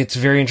it's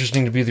very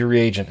interesting to be the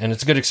reagent, and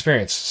it's a good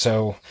experience.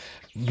 So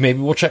maybe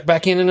we'll check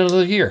back in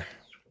another year.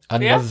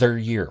 Another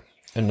year.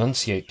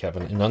 Enunciate,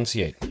 Kevin.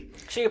 Enunciate.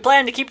 So you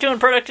plan to keep doing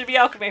Productivity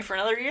Alchemy for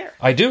another year?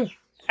 I do.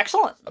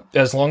 Excellent.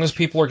 As long as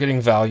people are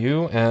getting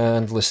value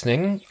and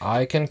listening,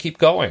 I can keep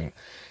going.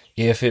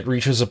 If it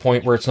reaches a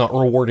point where it's not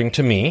rewarding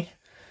to me,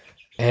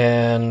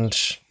 and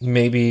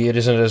maybe it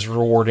isn't as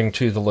rewarding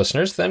to the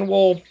listeners, then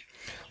we'll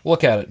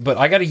look at it. But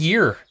I got a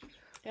year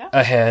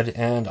ahead,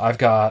 and I've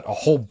got a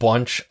whole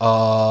bunch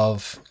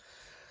of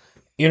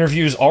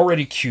interviews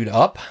already queued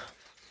up.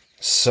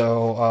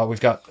 So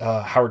we've got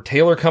Howard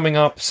Taylor coming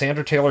up,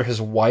 Sandra Taylor,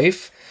 his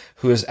wife,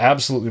 who is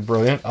absolutely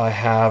brilliant. I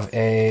have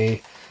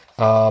a...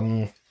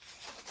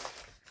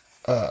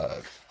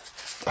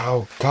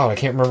 oh God, I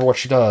can't remember what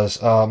she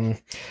does. I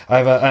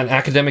have an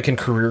academic and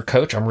career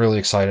coach I'm really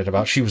excited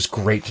about. She was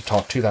great to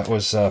talk to. That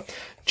was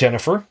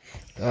Jennifer.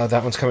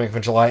 That one's coming up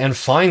in July. And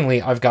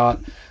finally, I've got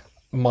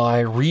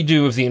my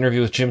redo of the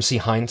interview with Jim C.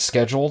 Hines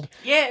scheduled.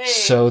 Yay!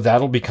 So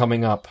that'll be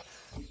coming up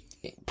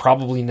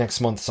probably next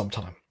month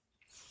sometime.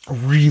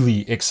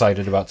 Really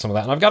excited about some of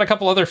that. And I've got a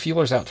couple other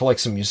feelers out to like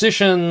some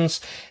musicians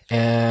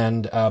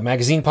and a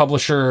magazine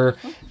publisher.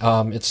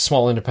 It's a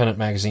small independent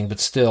magazine, but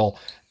still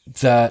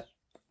that,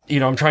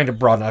 I'm trying to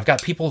broaden. I've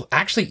got people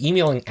actually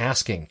emailing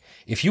asking,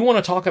 if you want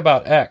to talk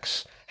about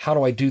X, how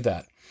do I do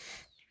that?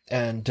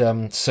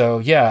 And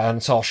so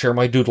I'll share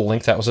my Doodle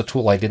link. That was a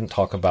tool I didn't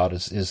talk about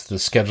is the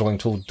scheduling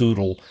tool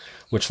Doodle,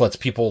 which lets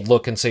people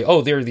look and say,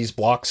 oh, there are these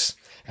blocks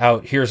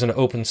out. Here's an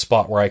open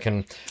spot where I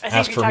can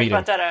ask for a meeting.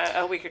 I think you talked about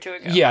that a week or two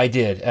ago. Yeah, I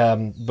did.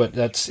 But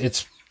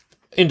it's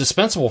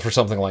indispensable for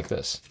something like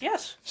this.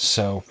 Yes.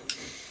 So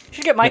you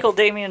should get Michael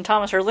Damian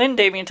Thomas or Lynn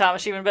Damian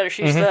Thomas even better.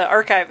 She's the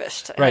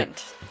archivist. Right.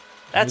 And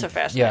that's a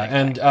fascinating thing.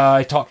 And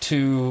I talked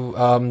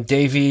to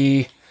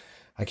Davey.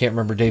 I can't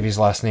remember Davey's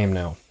last name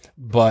now.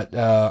 But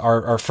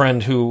our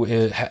friend who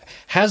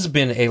has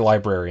been a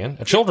librarian,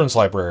 a children's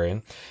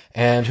librarian,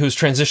 and who's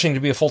transitioning to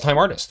be a full-time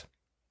artist.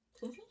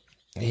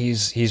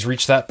 He's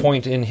reached that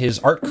point in his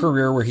art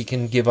career where he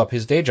can give up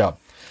his day job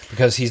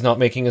because he's not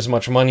making as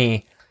much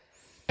money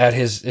at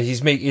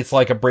it's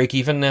like a break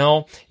even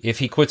now. If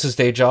he quits his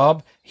day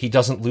job, he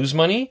doesn't lose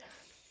money.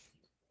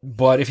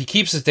 But if he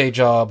keeps his day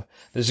job,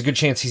 there's a good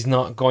chance he's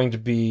not going to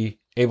be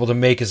able to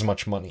make as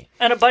much money.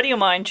 And a buddy of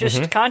mine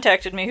just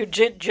contacted me who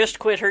just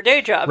quit her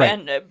day job. Right.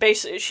 And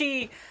basically,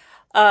 she,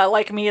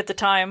 like me at the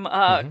time,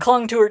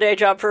 clung to her day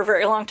job for a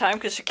very long time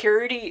because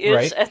security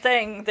is a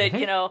thing that,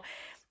 you know,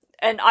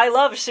 and I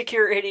love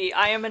security.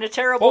 I am in a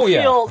terrible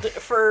field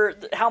for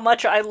how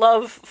much I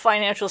love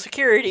financial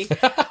security.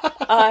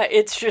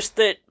 It's just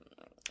that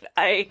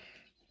I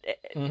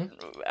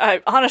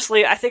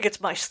honestly, I think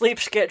it's my sleep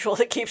schedule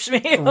that keeps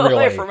me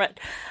away from it.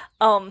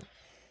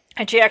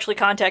 And she actually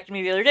contacted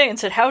me the other day and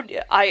said,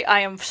 I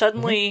am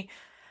suddenly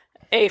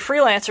a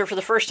freelancer for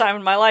the first time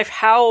in my life.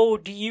 How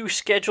do you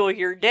schedule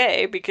your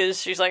day?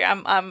 Because she's like,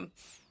 I'm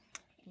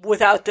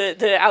without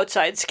the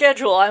outside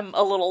schedule, I'm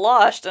a little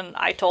lost. And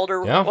I told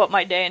her what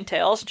my day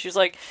entails. And she's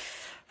like,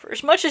 for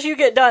as much as you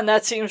get done,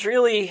 that seems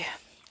really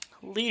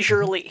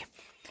leisurely.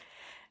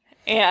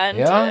 And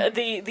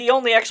the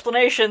only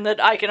explanation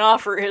that I can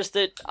offer is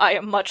that I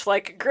am much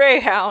like a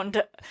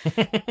greyhound.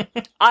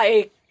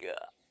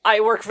 I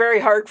work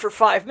very hard for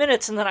 5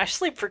 minutes and then I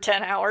sleep for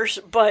 10 hours,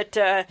 but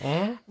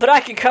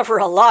I can cover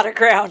a lot of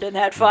ground in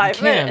that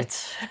 5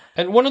 minutes.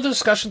 And one of the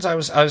discussions I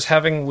was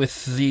having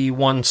with the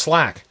one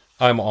Slack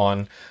I'm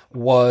on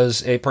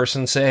was a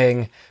person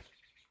saying,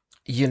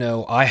 you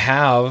know, I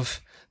have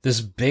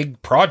this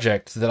big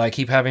project that I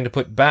keep having to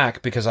put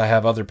back because I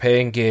have other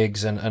paying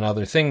gigs and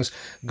other things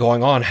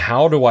going on.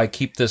 How do I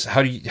keep this?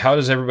 How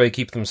does everybody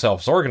keep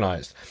themselves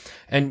organized?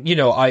 And, you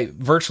know, I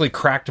virtually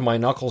cracked my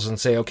knuckles and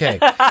say, okay,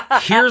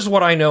 here's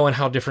what I know and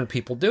how different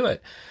people do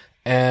it.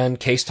 And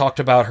Case talked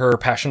about her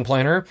passion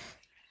planner.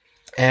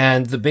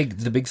 And the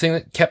big thing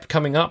that kept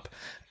coming up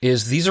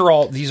is these are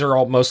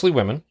all mostly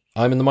women.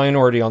 I'm in the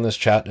minority on this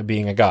chat of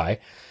being a guy.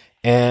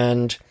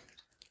 And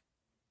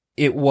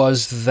it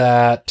was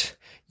that,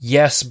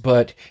 yes,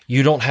 but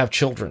you don't have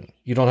children.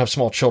 You don't have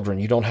small children.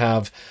 You don't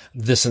have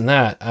this and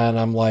that. And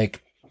I'm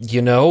like,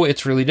 you know,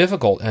 it's really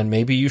difficult. And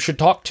maybe you should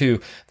talk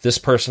to this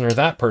person or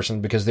that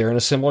person because they're in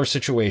a similar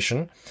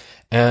situation.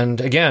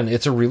 And again,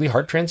 it's a really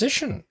hard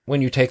transition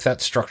when you take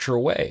that structure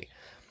away.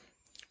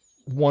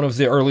 One of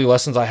the early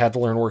lessons I had to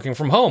learn working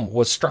from home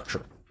was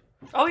structure.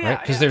 Oh,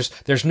 yeah. Because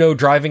there's no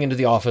driving into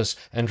the office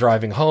and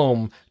driving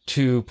home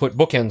to put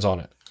bookends on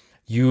it.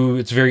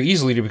 It's very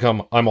easily to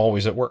become, I'm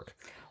always at work.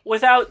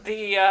 Without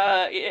the,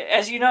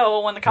 as you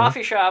know, when the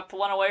coffee shop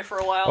went away for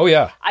a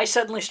while, I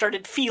suddenly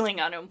started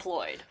feeling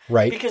unemployed.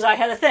 Right. Because I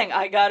had a thing.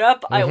 I got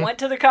up, I went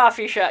to the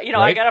coffee shop, you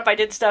know, I got up, I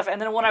did stuff, and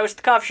then when I was at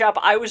the coffee shop,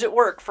 I was at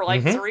work for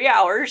like 3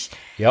 hours.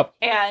 Yep.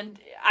 And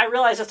I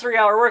realized a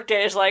 3-hour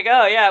workday is like,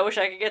 oh yeah, I wish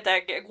I could get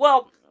that gig.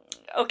 Well,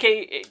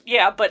 okay,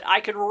 yeah, but I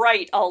could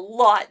write a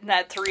lot in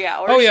that 3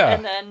 hours. Oh, yeah.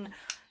 And then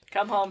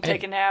come home,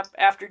 take a nap.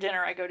 After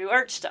dinner, I go do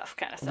art stuff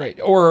kind of thing. Right.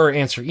 Or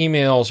answer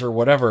emails or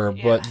whatever.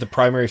 Yeah. But the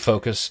primary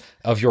focus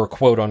of your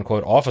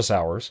quote-unquote office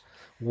hours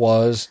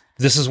was,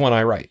 this is when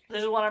I write.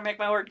 This is when I make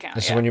my word count.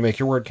 This is when you make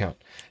your word count.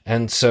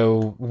 And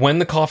so when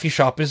the coffee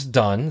shop is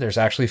done, there's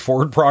actually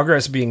forward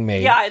progress being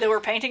made. Yeah, they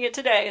were painting it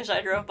today as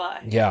I drove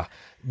by. Yeah.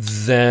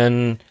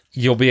 Then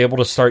you'll be able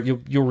to start,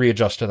 you'll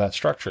readjust to that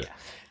structure. Yeah.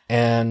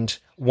 And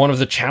one of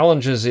the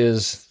challenges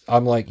is,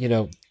 I'm like, you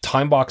know,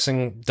 time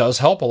boxing does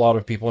help a lot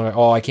of people. And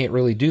I can't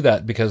really do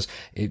that because,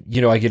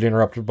 I get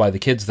interrupted by the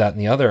kids, that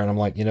and the other. And I'm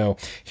like,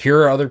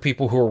 here are other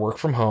people who are work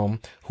from home,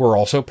 who are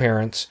also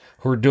parents,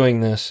 who are doing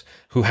this,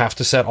 who have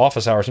to set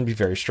office hours and be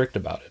very strict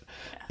about it.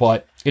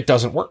 But it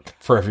doesn't work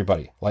for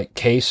everybody. Like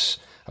Case,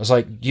 I was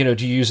like, do you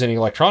use any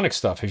electronic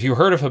stuff? Have you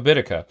heard of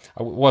Habitica?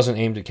 I wasn't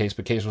aimed at Case,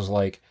 but Case was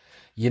like,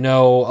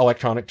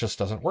 electronic just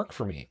doesn't work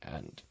for me.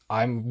 And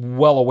I'm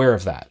well aware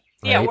of that.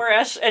 Right? Yeah,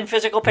 whereas in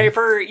physical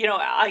paper,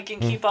 I can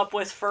keep up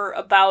with for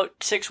about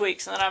 6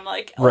 weeks, and then I'm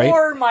like,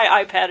 or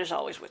my iPad is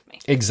always with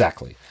me.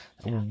 Exactly.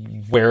 Yeah.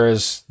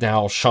 Whereas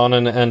now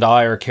Shannon and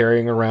I are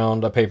carrying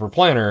around a paper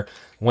planner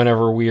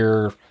whenever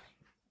we're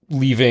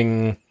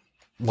leaving,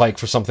 like,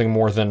 for something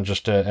more than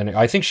just and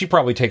I think she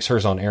probably takes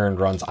hers on errand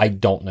runs. I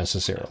don't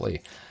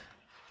necessarily.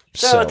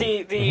 So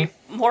the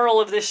moral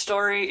of this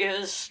story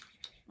is,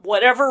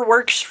 whatever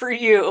works for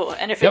you,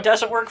 and if it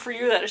doesn't work for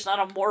you, that is not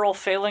a moral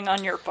failing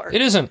on your part.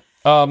 It isn't.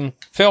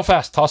 Fail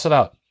fast, toss it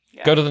out.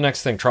 Yeah. Go to the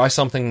next thing. Try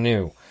something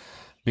new,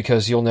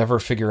 because you'll never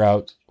figure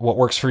out what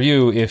works for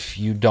you if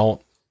you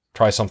don't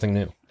try something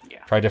new.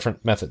 Yeah. Try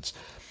different methods.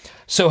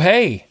 So,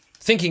 hey,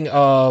 thinking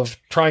of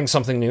trying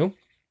something new.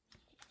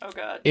 Oh,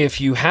 God. If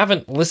you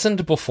haven't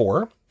listened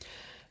before,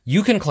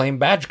 you can claim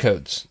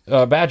badges.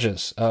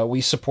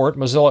 We support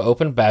Mozilla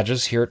Open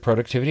Badges here at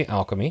Productivity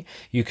Alchemy.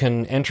 You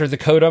can enter the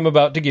code I'm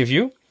about to give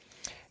you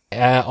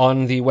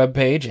on the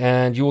webpage,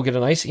 and you will get a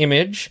nice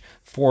image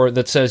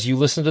that says you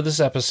listened to this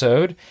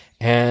episode,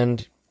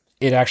 and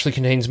it actually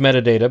contains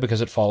metadata because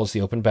it follows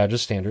the Open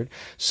Badges standard,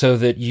 so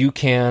that you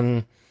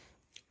can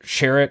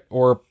share it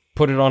or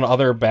put it on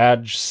other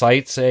badge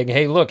sites saying,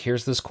 hey, look,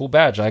 here's this cool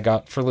badge I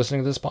got for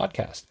listening to this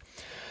podcast.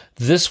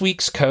 This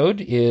week's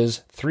code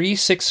is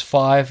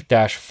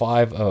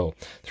 365-50.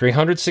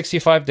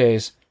 365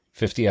 days,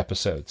 50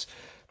 episodes.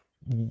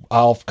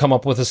 I'll come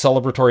up with a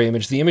celebratory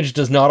image. The image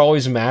does not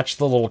always match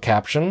the little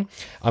caption.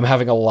 I'm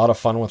having a lot of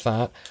fun with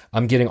that.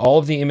 I'm getting all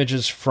of the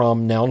images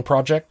from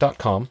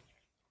nounproject.com.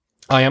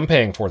 I am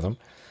paying for them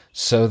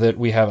so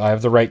that I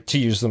have the right to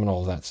use them and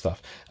all of that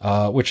stuff,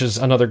 which is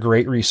another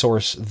great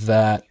resource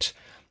that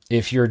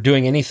if you're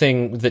doing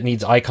anything that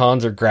needs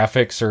icons or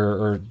graphics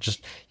or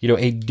just,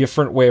 a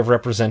different way of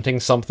representing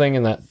something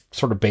in that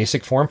sort of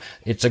basic form,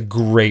 it's a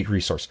great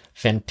resource.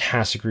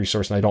 Fantastic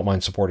resource, and I don't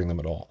mind supporting them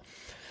at all.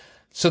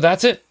 So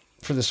that's it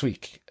for this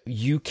week.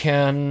 You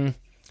can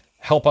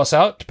help us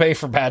out to pay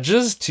for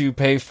badges, to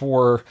pay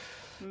for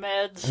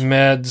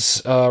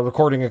meds,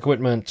 recording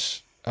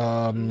equipment,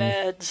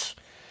 meds,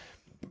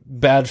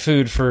 bad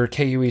food for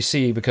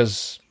KUEC,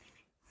 because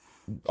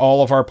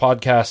all of our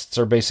podcasts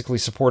are basically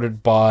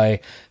supported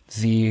by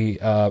the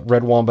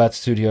Red Wombat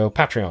Studio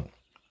Patreon.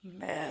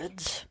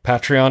 Meds.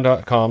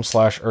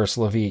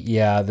 Patreon.com/Ursula V.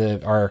 Yeah,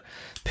 our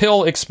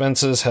pill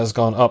expenses has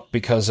gone up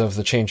because of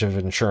the change of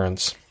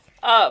insurance.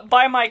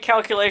 By my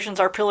calculations,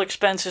 our pill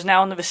expense is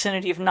now in the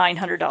vicinity of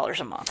 $900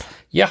 a month.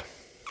 Yeah.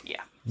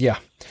 Yeah.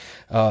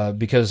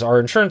 Because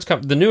our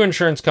the new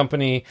insurance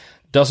company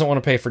doesn't want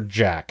to pay for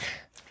jack.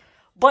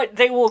 But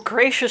they will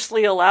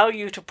graciously allow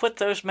you to put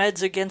those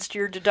meds against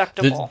your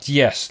deductible.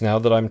 Yes, now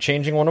that I'm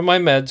changing one of my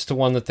meds to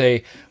one that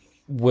they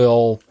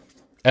will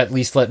at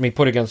least let me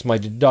put against my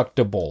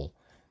deductible.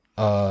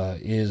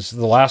 Is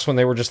the last one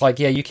they were just like,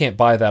 yeah, you can't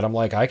buy that. I'm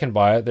like, I can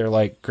buy it. They're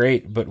like,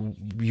 great, but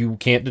you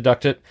can't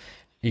deduct it.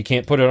 You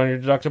can't put it on your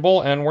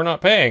deductible, and we're not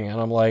paying.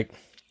 And I'm like,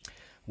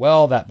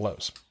 well, that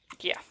blows.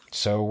 Yeah.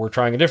 So we're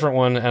trying a different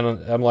one, and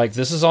I'm like,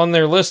 this is on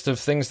their list of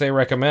things they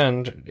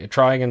recommend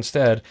trying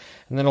instead.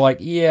 And then they're like,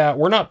 yeah,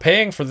 we're not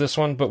paying for this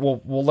one, but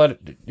we'll let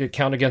it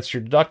count against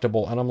your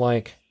deductible. And I'm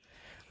like,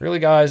 really,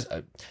 guys?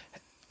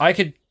 I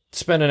could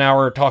spend an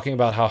hour talking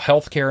about how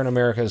healthcare in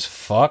America is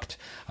fucked.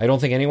 I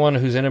don't think anyone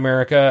who's in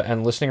America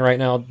and listening right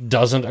now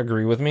doesn't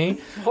agree with me.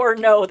 Or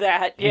know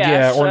that,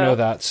 or know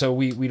that. So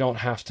we don't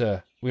have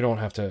to... We don't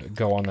have to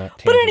go on that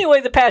tangent. But anyway,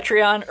 the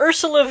Patreon,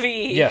 Ursula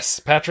V. Yes,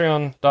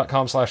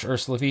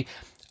 patreon.com/Ursula V.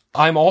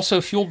 I'm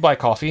also fueled by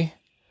coffee.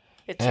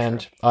 True.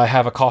 I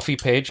have a coffee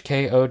page,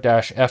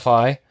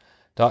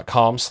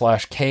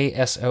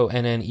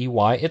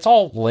 ko-fi.com/KSONNEY. It's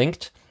all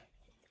linked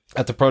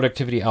at the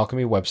Productivity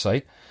Alchemy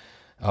website,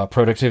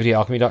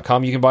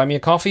 productivityalchemy.com. You can buy me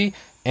a coffee.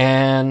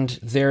 And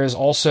there is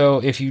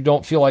also, if you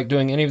don't feel like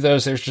doing any of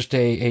those, there's just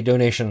a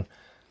donation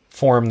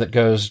form that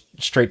goes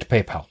straight to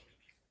PayPal.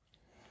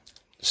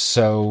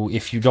 So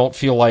if you don't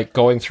feel like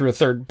going through a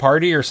third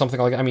party or something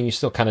like that, I mean, you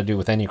still kind of do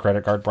with any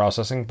credit card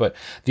processing, but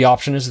the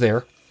option is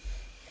there.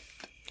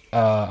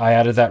 I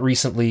added that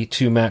recently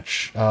to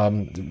match,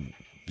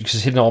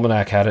 because Hidden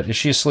Almanac had it. Is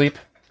she asleep?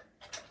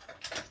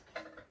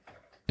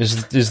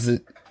 Is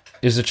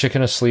the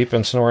chicken asleep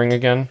and snoring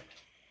again?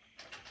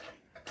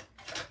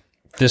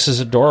 This is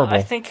adorable.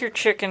 I think your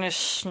chicken is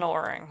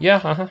snoring.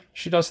 Yeah,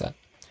 she does that.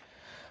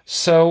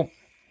 So...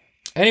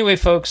 Anyway,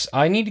 folks,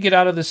 I need to get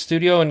out of this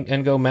studio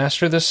and go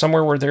master this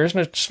somewhere where there isn't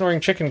a snoring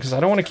chicken, because I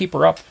don't want to keep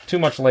her up too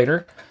much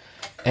later.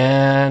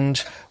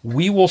 And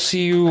we will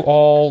see you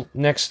all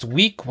next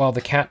week while the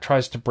cat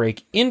tries to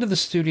break into the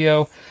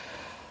studio.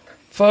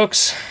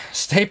 Folks,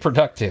 stay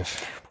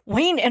productive.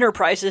 Wayne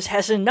Enterprises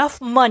has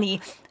enough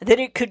money that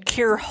it could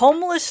cure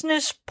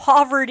homelessness,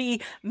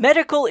 poverty,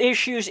 medical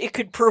issues. It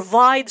could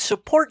provide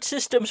support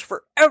systems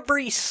for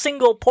every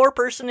single poor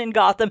person in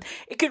Gotham.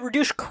 It could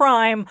reduce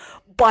crime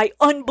by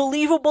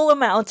unbelievable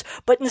amounts,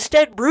 but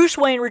instead Bruce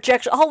Wayne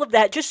rejects all of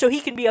that just so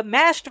he can be a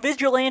masked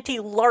vigilante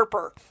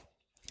LARPer.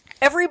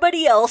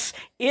 Everybody else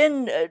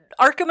in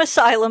Arkham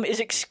Asylum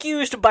is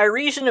excused by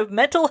reason of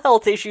mental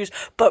health issues,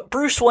 but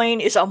Bruce Wayne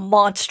is a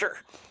monster.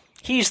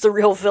 He's the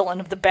real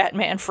villain of the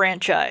Batman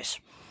franchise.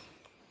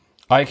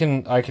 I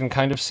can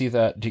kind of see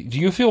that. Do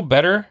you feel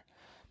better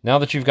now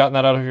that you've gotten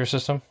that out of your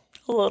system?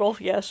 A little,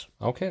 yes.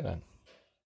 Okay, then.